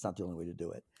it's not the only way to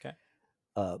do it. Okay.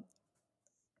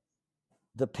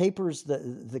 The papers,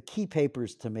 the key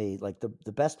papers to me, like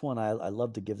the best one, I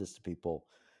love to give this to people,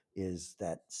 is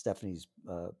that Stephanie's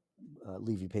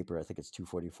Levy paper. I think it's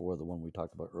 244, the one we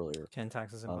talked about earlier. 10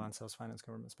 Taxes and Bond Sales, Finance,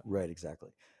 Government Spending. Right,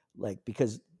 exactly. Like,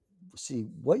 because see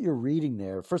what you're reading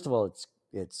there. First of all,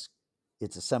 it's a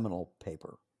seminal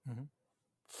paper. Mm-hmm.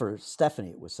 For Stephanie,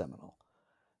 it was seminal.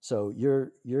 So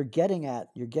you're getting at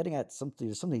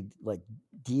something like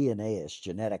DNA-ish,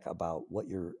 genetic, about what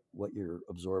you're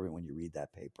absorbing when you read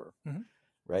that paper, mm-hmm.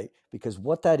 right? Because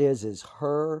what that is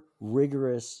her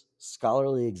rigorous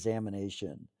scholarly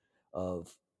examination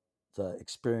of the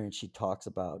experience she talks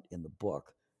about in the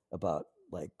book, about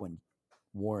like when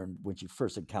she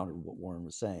first encountered what Warren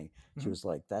was saying, she was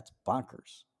like, "That's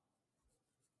bonkers,"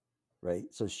 right?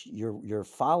 So you're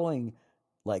following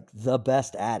like the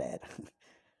best at it.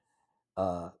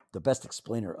 The best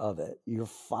explainer of it. You're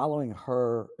following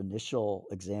her initial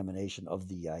examination of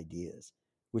the ideas,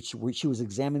 which she was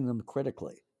examining them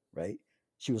critically, right?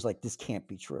 She was like, "This can't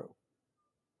be true."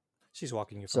 She's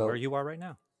walking you from where you are right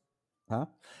now. Huh?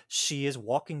 She is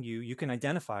walking you. You can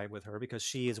identify with her because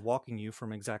she is walking you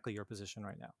from exactly your position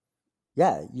right now.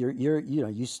 Yeah,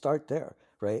 you start there,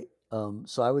 right?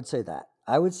 So I would say that.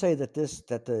 I would say that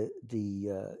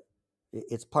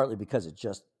it's partly because it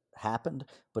just happened,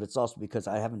 but it's also because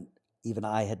I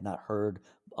had not heard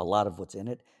a lot of what's in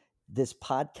it. This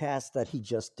podcast that he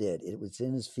just did, it was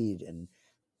in his feed, and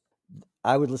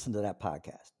I would listen to that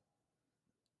podcast.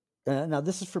 Now,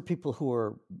 this is for people who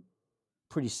are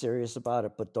pretty serious about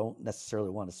it, but don't necessarily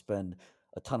want to spend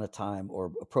a ton of time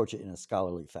or approach it in a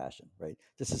scholarly fashion, right?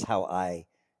 This is how I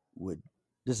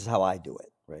do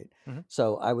it, right? Mm-hmm.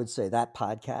 So I would say that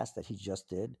podcast that he just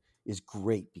did is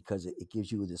great because it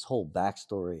gives you this whole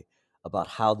backstory about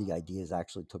how the ideas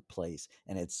actually took place,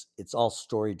 and it's all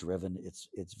story driven.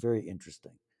 It's very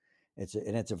interesting. It's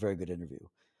a very good interview.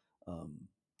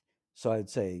 So I'd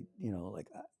say,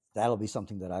 that'll be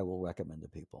something that I will recommend to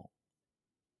people.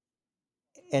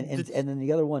 And then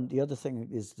the other thing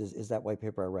is that white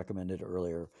paper I recommended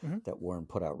earlier, mm-hmm. that Warren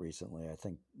put out recently. I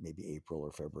think maybe April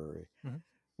or February, mm-hmm.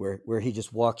 where he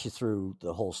just walks you through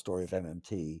the whole story of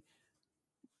MMT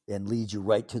and leads you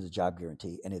right to the job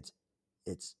guarantee. And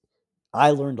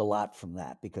I learned a lot from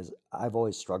that, because I've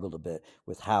always struggled a bit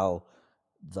with how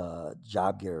the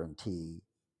job guarantee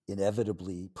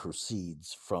inevitably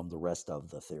proceeds from the rest of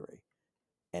the theory.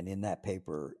 And in that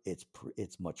paper, it's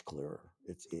much clearer.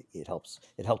 It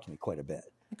helped me quite a bit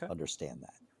understand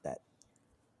that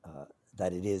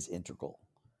it is integral,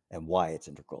 and why it's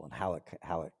integral, and how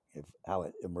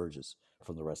it emerges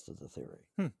from the rest of the theory.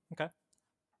 Okay.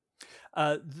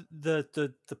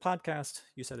 The podcast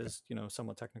you said is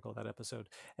somewhat technical, that episode,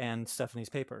 and Stephanie's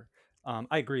paper.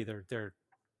 I agree. They're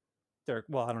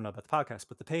well, I don't know about the podcast,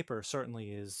 but the paper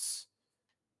certainly is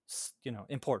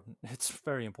important. It's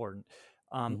very important.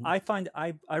 Mm-hmm.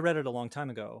 I read it a long time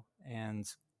ago, and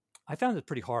I found it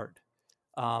pretty hard.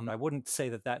 I wouldn't say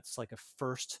that that's like a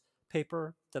first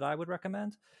paper that I would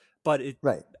recommend, but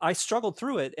I struggled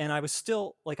through it, and I was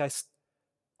still like,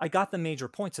 I got the major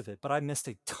points of it, but I missed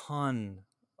a ton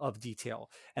of detail.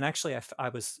 And actually, I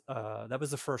was that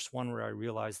was the first one where I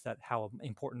realized that how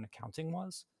important accounting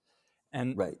was.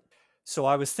 And so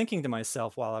I was thinking to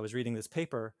myself while I was reading this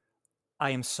paper, I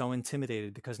am so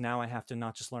intimidated, because now I have to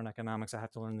not just learn economics, I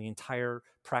have to learn the entire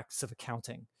practice of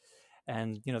accounting.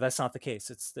 And that's not the case.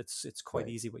 It's quite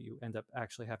Right. easy what you end up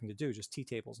actually having to do, just T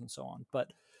tables and so on.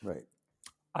 But Right.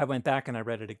 I went back and I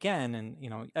read it again, and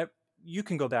you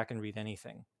can go back and read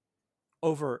anything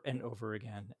over and over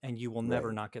again, and you will never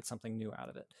Right. not get something new out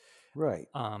of it. Right.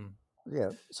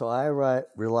 Yeah. So I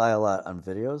rely a lot on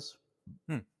videos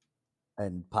Hmm.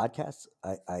 and podcasts.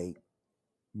 I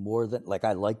more than like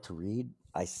I like to read.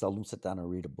 I seldom sit down and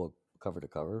read a book cover to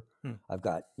cover. I've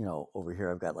got, over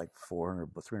here I've got like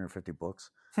 350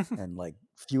 books, and like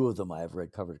few of them I've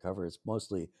read cover to cover. It's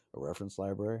mostly a reference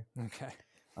library. Okay.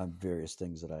 On various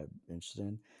things that I'm interested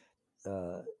in.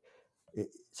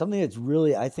 Something that's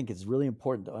I think it's really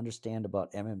important to understand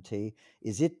about MMT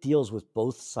is it deals with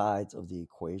both sides of the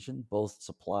equation, both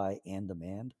supply and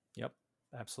demand. Yep,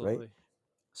 absolutely. Right.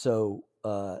 So,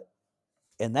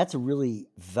 and that's a really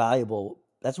valuable,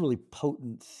 that's a really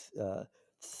potent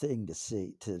thing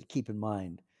to keep in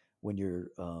mind when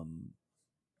you're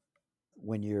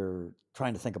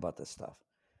trying to think about this stuff.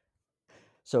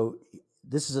 So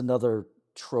this is another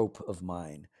trope of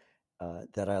mine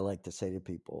that I like to say to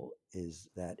people is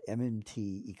that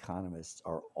MMT economists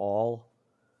are all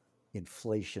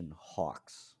inflation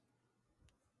hawks.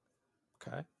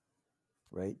 Okay.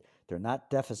 Right? They're not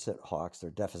deficit hawks,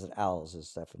 they're deficit owls, as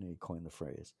Stephanie coined the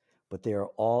phrase. But they are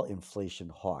all inflation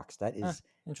hawks. That is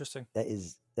interesting. That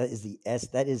is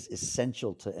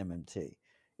essential to MMT.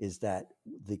 Is that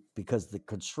because the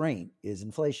constraint is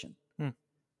inflation,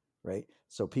 right?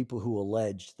 So people who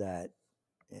allege that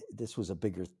this was a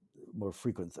more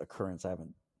frequent occurrence. Of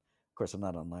course, I'm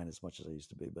not online as much as I used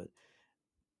to be, but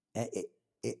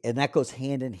and that goes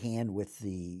hand in hand with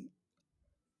the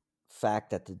fact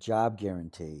that the job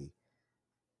guarantee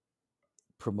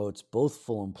promotes both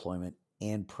full employment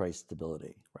and price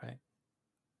stability.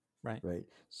 Right.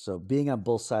 So being on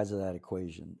both sides of that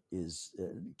equation is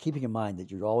keeping in mind that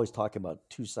you're always talking about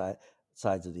two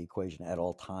sides of the equation at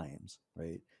all times.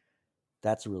 Right.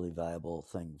 That's a really valuable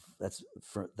thing.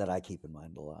 That I keep in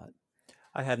mind a lot.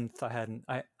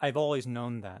 I've always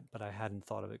known that, but I hadn't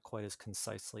thought of it quite as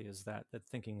concisely as that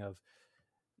thinking of,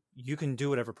 you can do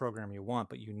whatever program you want,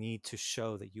 but you need to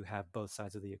show that you have both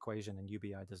sides of the equation, and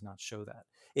UBI does not show that.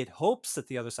 It hopes that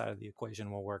the other side of the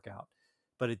equation will work out,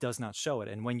 but it does not show it.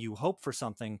 And when you hope for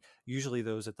something, usually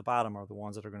those at the bottom are the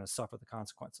ones that are going to suffer the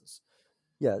consequences.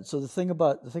 Yeah. So the thing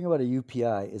about a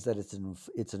UPI is that it's an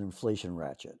inflation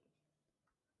ratchet.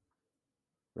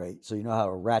 Right. So you know how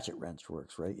a ratchet wrench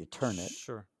works, right? You turn it.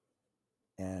 Sure.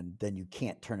 And then you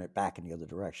can't turn it back in the other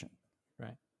direction.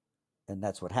 Right. And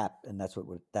that's what happened. And that's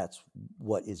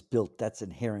what is built. That's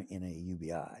inherent in a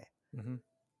UBI. Mm-hmm.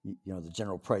 The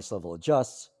general price level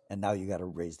adjusts, and now you got to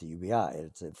raise the UBI.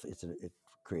 It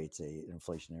creates an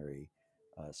inflationary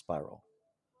spiral.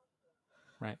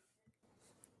 Right.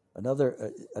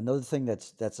 Another thing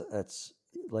that's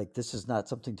like, this is not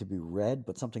something to be read,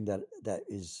 but something that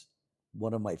is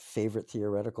one of my favorite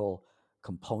theoretical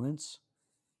components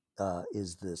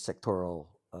is the sectoral.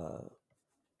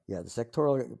 The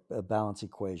sectoral balance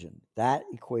equation. That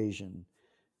equation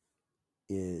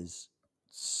is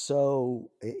so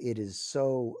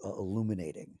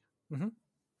illuminating,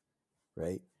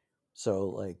 right? So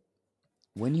like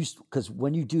when you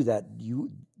do that,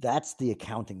 that's the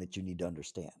accounting that you need to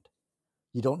understand.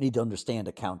 You don't need to understand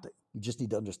accounting. You just need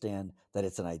to understand that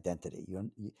it's an identity.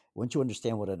 Once you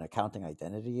understand what an accounting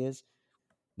identity is,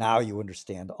 now you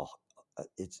understand.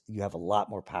 You have a lot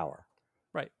more power.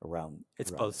 Right. Around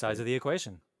both sides of the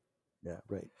equation. Yeah,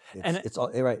 right. It's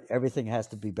all right. Everything has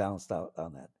to be balanced out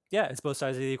on that. Yeah, it's both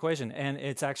sides of the equation, and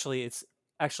it's actually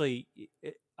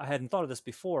I hadn't thought of this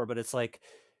before, but it's like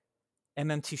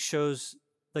MMT shows,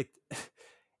 like,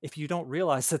 if you don't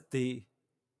realize that the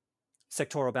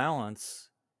sectoral balance,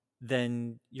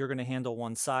 then you're going to handle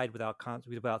one side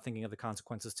without thinking of the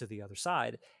consequences to the other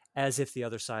side, as if the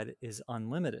other side is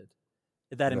unlimited.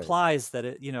 That implies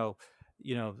that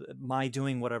my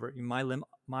doing whatever,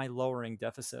 my lowering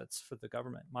deficits for the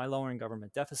government, my lowering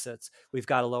government deficits, we've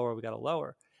got to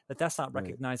lower. But that's not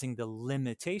recognizing the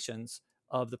limitations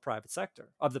of the private sector,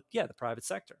 the private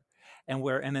sector. And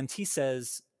where MMT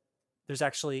says there's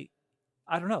actually,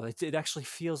 I don't know, it actually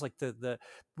feels like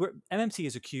where MMT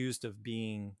is accused of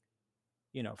being,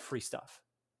 free stuff,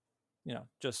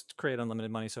 just create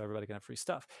unlimited money so everybody can have free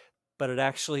stuff. But the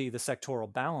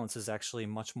sectoral balance is actually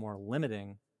much more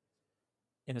limiting,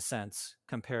 in a sense,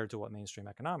 compared to what mainstream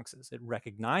economics is. It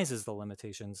recognizes the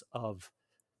limitations of,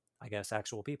 I guess,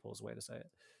 actual people is a way to say it.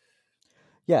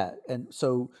 Yeah. And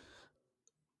so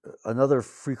another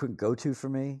frequent go-to for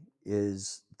me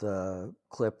is the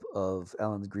clip of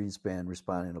Alan Greenspan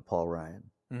responding to Paul Ryan.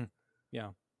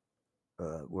 Yeah.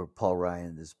 Where Paul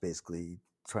Ryan is basically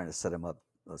trying to set him up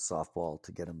a softball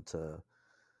to get him to,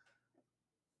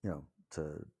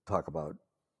 to talk about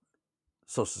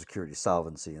Social Security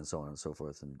solvency and so on and so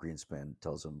forth. And Greenspan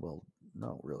tells him, well,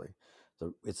 no, really,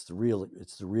 it's the real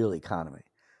economy.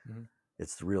 Mm-hmm.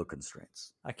 It's the real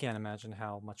constraints. I can't imagine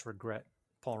how much regret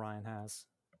Paul Ryan has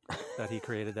that he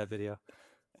created that video.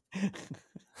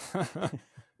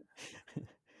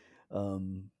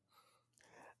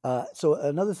 So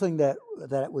another thing that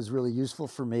was really useful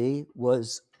for me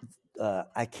was,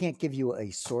 I can't give you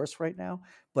a source right now,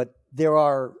 but there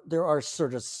are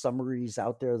sort of summaries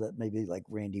out there that maybe like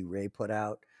Randy Ray put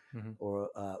out, mm-hmm. or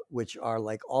which are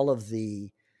like all of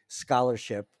the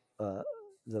scholarship,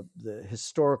 the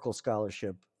historical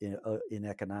scholarship in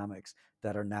economics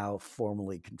that are now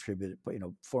formally contributed,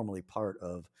 formally part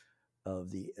of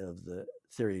the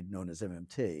theory known as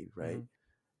MMT, right? Mm-hmm.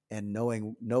 And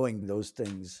knowing those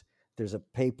things, there's a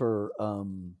paper.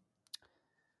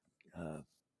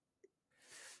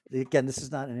 Again, this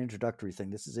is not an introductory thing.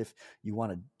 This is if you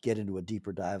want to get into a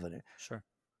deeper dive in it. Sure,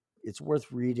 it's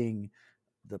worth reading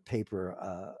the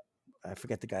paper. I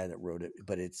forget the guy that wrote it,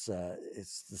 but it's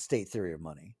the state theory of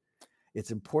money.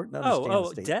 It's important to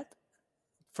understand. Debt?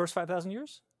 First 5,000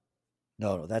 years?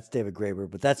 No, that's David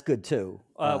Graeber, but that's good too.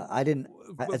 I didn't.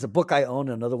 It's a book I own.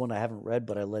 Another one I haven't read,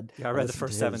 but I read. Yeah, I read the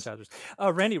first 7 chapters.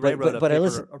 Randy Ray wrote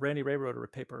Randy Ray wrote a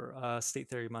paper, "State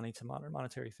Theory of Money to Modern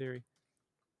Monetary Theory."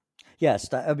 Yes,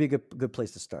 that would be a good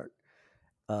place to start.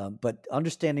 But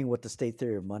understanding what the state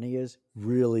theory of money is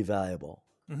really valuable.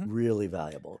 Mm-hmm. Really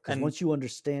valuable, because once you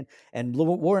understand, and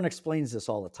Warren explains this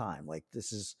all the time. Like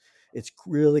it's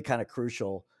really kind of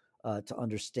crucial to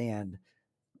understand.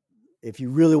 If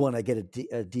you really want to get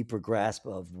a deeper grasp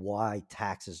of why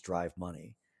taxes drive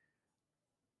money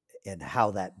and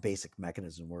how that basic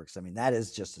mechanism works, I mean, that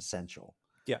is just essential.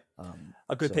 Yeah.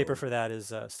 A good paper for that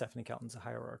is Stephanie Kelton's A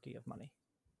Hierarchy of Money.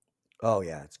 Oh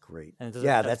yeah, it's great. And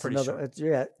that's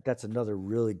another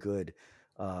really good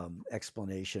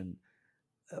explanation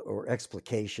or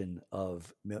explication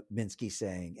of Minsky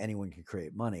saying anyone can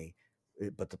create money,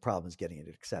 but the problem is getting it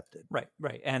accepted. Right.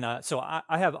 And so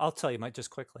I'll tell you just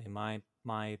quickly,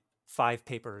 my 5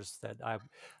 papers that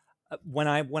when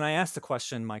I asked the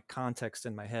question, my context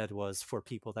in my head was for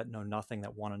people that know nothing,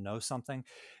 that want to know something.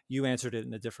 You answered it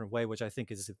in a different way, which I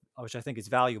think is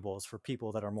valuable, is for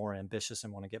people that are more ambitious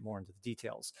and want to get more into the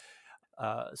details.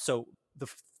 So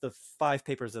the 5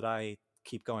 papers that I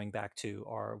keep going back to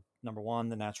are, number 1,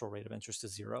 The Natural Rate of Interest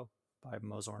is Zero by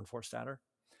Moser and Forstater.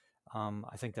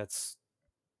 I think that's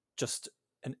just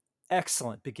an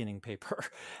excellent beginning paper.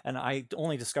 And I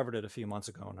only discovered it a few months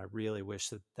ago, and I really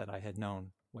wish that I had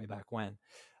known way back when.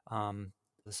 The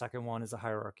second one is The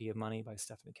Hierarchy of Money by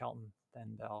Stephanie Kelton,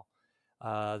 Ben Bell.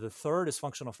 The third is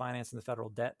Functional Finance and the Federal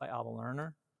Debt by Abel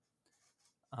Lerner.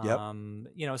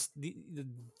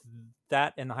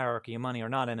 That and The Hierarchy of Money are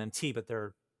not MMT, but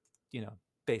they're,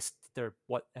 they're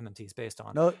what MMT is based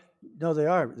on. No, they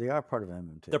are part of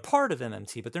MMT. They're part of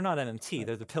MMT, but they're not MMT. Right.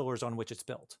 They're the pillars on which it's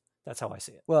built. That's how I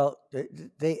see it. Well,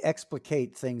 they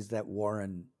explicate things that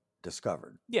Warren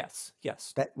discovered. Yes.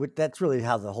 That's really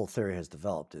how the whole theory has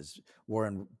developed. Is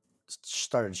Warren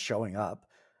started showing up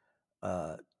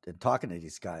and talking to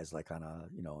these guys like on a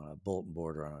bulletin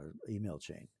board or on an email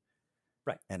chain.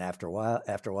 Right. And after a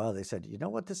while, they said, "You know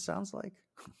what this sounds like?"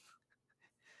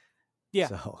 Yeah.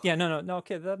 So, yeah. No.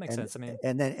 Okay, that makes sense. I mean,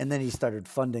 and then he started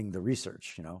funding the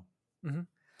research. Mm-hmm.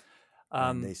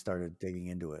 And they started digging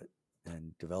into it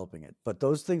and developing it. But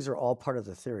those things are all part of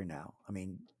the theory now. I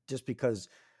mean, just because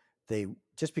they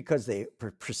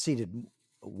preceded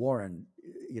Warren,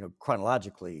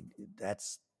 chronologically,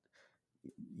 that's,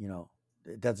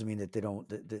 it doesn't mean that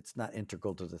it's not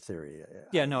integral to the theory.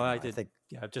 Yeah, no, I did.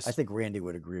 I think Randy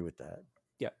would agree with that.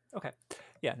 Yeah. Okay.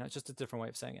 Yeah. No, it's just a different way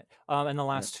of saying it. And the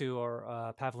last 2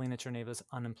 are Pavlina Cherneva's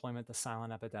Unemployment: The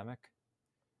Silent Epidemic,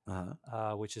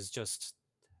 which is just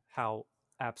how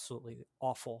absolutely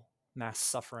awful mass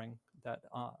suffering that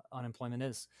unemployment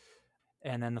is.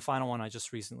 And then the final one I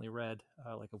just recently read,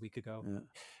 like a week ago,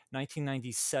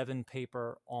 1997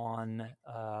 paper on,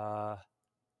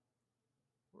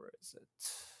 where is it?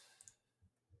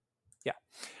 Yeah,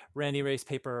 Randy Ray's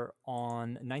paper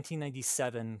on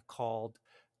 1997 called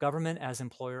Government as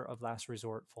Employer of Last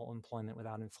Resort, Full Employment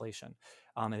Without Inflation.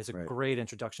 It is a great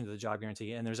introduction to the job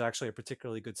guarantee. And there's actually a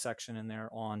particularly good section in there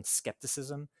on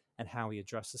skepticism and how he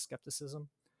addresses skepticism,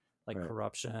 like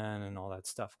corruption and all that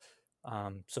stuff.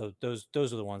 So those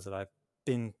are the ones that I've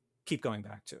keep going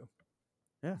back to.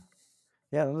 Yeah.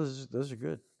 Those are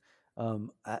good.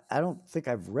 I don't think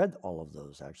I've read all of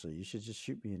those, actually. You should just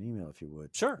shoot me an email if you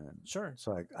would. Sure.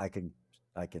 So I can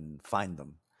find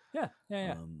them. Yeah.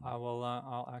 I will.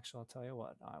 I'll tell you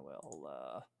what. I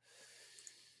will.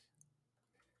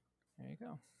 There you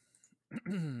go.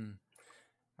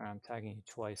 I'm tagging you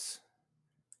twice.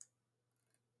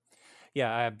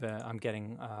 Yeah, I'm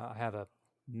getting. I have a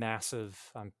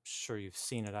massive. I'm sure you've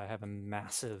seen it. I have a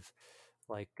massive,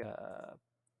 like, what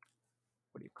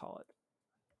do you call it?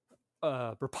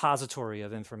 Repository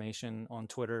of information on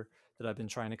Twitter that I've been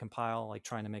trying to compile, like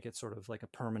trying to make it sort of like a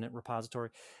permanent repository.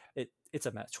 It's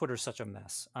a mess. Twitter's such a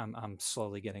mess. I'm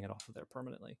slowly getting it off of there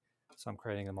permanently. So I'm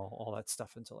creating them all that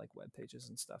stuff into like web pages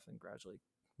and stuff, and gradually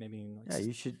maybe like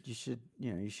you should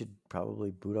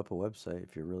probably boot up a website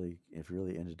if you're really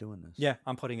into doing this. Yeah,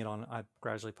 I'm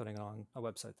gradually putting it on a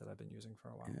website that I've been using for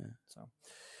a while. Yeah. So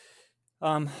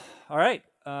all right.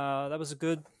 That was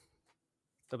good.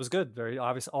 Very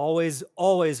obvious. Always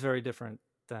very different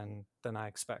than I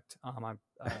expect.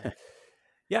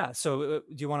 Yeah. So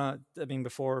do you want to? I mean,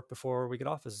 before we get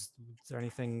off, is there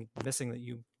anything missing that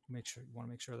you want to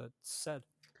make sure that's said?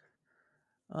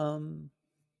 I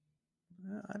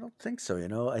don't think so.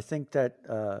 I think that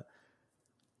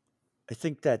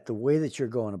the way that you're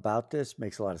going about this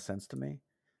makes a lot of sense to me.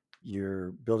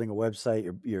 You're building a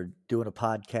website. You're doing a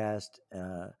podcast.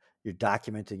 You're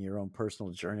documenting your own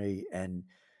personal journey, and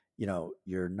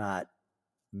you're not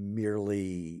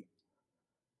merely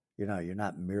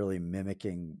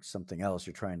mimicking something else.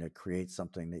 You're trying to create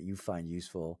something that you find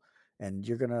useful, and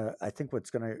I think it's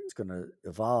gonna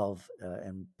evolve,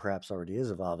 and perhaps already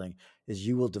is evolving, is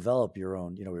you will develop your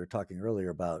own. We were talking earlier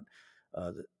about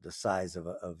the size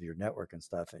of your network and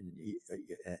stuff,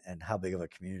 and how big of a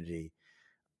community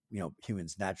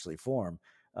humans naturally form.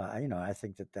 I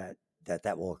think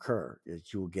that will occur.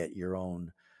 Is you will get your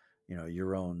own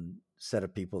set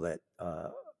of people that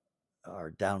are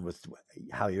down with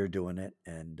how you're doing it,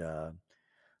 and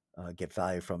get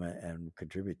value from it and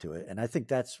contribute to it. And I think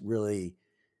that's really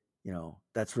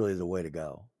the way to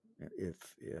go.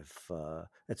 If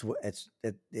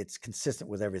it's consistent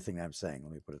with everything that I'm saying.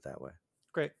 Let me put it that way.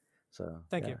 Great. So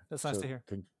thank you. That's nice to hear.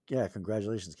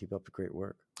 Congratulations. Keep up the great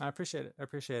work. I appreciate it.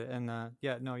 And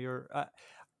you're.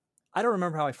 I don't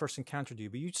remember how I first encountered you,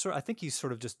 but I think you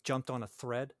sort of just jumped on a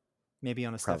thread, maybe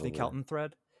on a Probably. Stephanie Kelton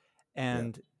thread.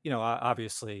 And,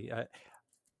 obviously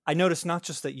I noticed not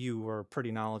just that you were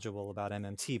pretty knowledgeable about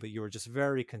MMT, but you were just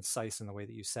very concise in the way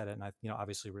that you said it. And I,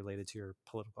 obviously related to your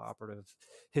political operative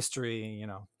history,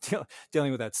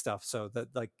 dealing with that stuff. So that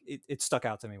it stuck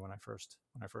out to me when I first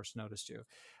noticed you.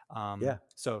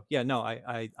 So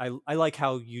I like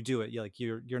how you do it.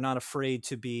 You're not afraid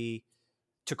to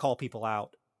call people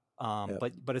out.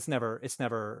 But it's never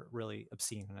really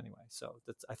obscene in any way. So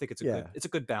I think it's a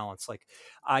good balance. Like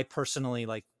I personally,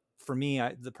 for me,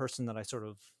 the person that I sort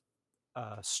of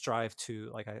strive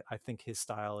to, I think his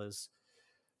style is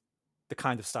the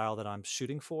kind of style that I'm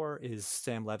shooting for, is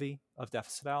Sam Levy of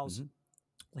Deficit Vowels. Mm-hmm.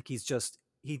 Like he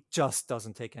just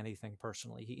doesn't take anything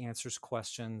personally. He answers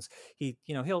questions.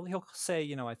 He'll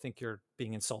say, I think you're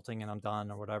being insulting and I'm done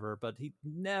or whatever, but he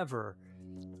never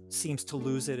seems to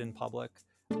lose it in public.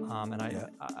 And I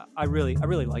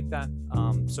really like that.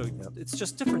 It's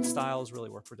just different styles really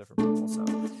work for different people. So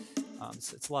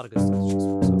it's a lot of good stuff to choose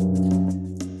from.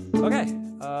 So, okay.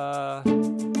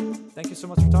 Thank you so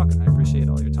much for talking. I appreciate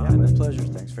all your time. Yeah, my pleasure.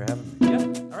 Thanks for having me. Yeah.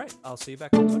 All right. I'll see you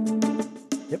back on Twitter.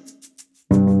 Yep.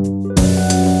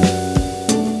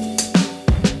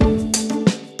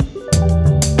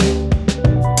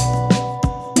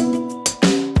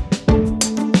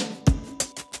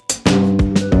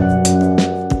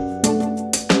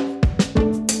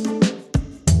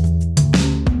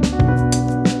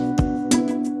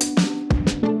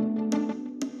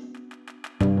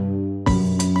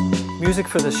 Music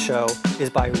for this show is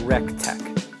by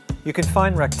RecTech. You can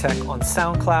find RecTech on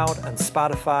SoundCloud and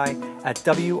Spotify at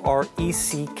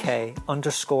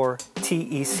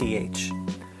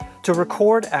WRECK_TECH. To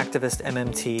record Activist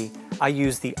MMT, I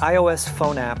use the iOS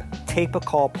phone app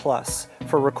Tape-A-Call Plus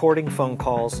for recording phone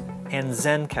calls and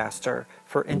Zencastr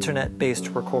for internet-based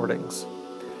recordings.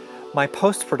 My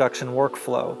post-production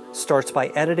workflow starts by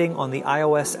editing on the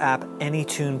iOS app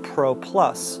AnyTune Pro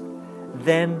Plus,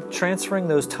 then transferring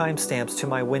those timestamps to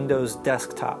my Windows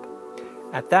desktop.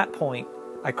 At that point,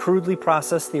 I crudely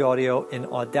process the audio in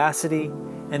Audacity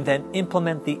and then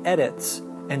implement the edits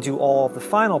and do all of the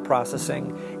final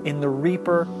processing in the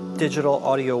Reaper digital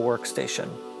audio workstation.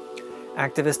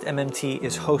 Activist MMT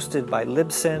is hosted by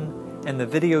Libsyn, and the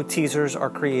video teasers are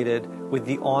created with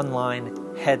the online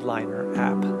Headliner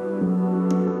app.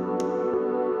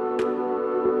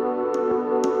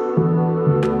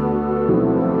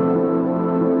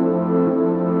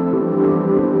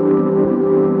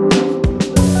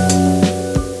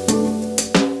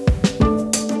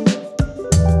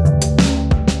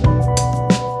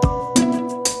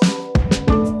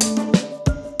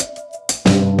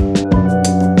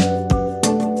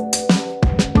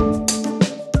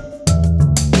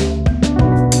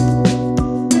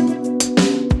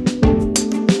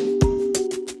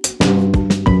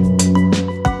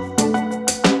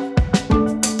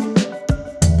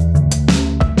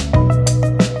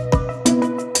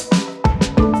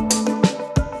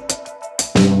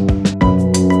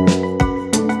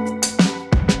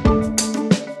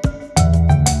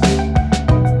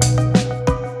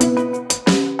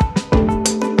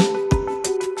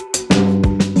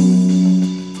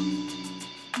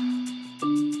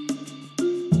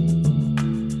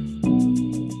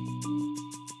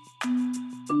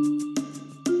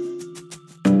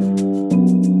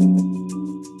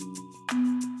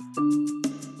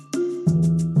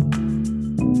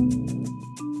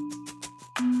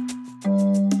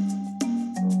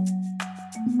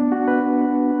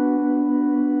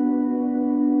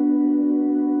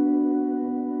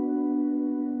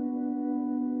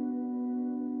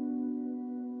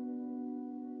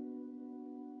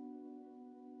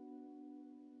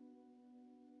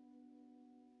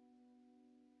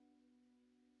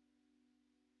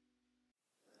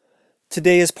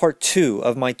 Today is part 2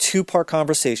 of my 2-part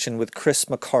conversation with Chris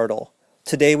McCardle.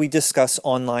 Today we discuss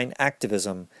online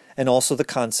activism and also the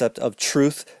concept of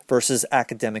truth versus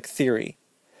academic theory.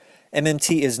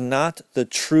 MMT is not the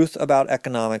truth about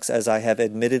economics, as I have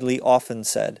admittedly often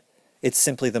said. It's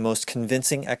simply the most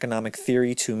convincing economic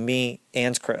theory to me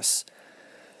and Chris.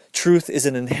 Truth is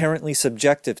an inherently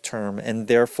subjective term and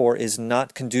therefore is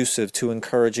not conducive to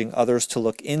encouraging others to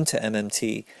look into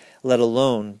MMT, let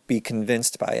alone be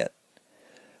convinced by it.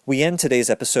 We end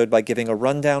today's episode by giving a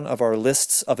rundown of our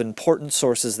lists of important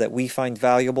sources that we find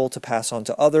valuable to pass on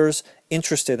to others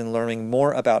interested in learning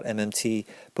more about MMT,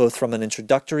 both from an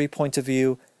introductory point of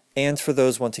view and for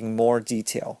those wanting more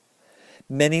detail.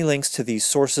 Many links to these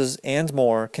sources and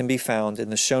more can be found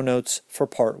in the show notes for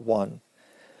part 1.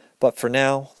 But for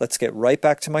now, let's get right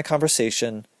back to my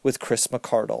conversation with Chris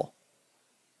McCardle.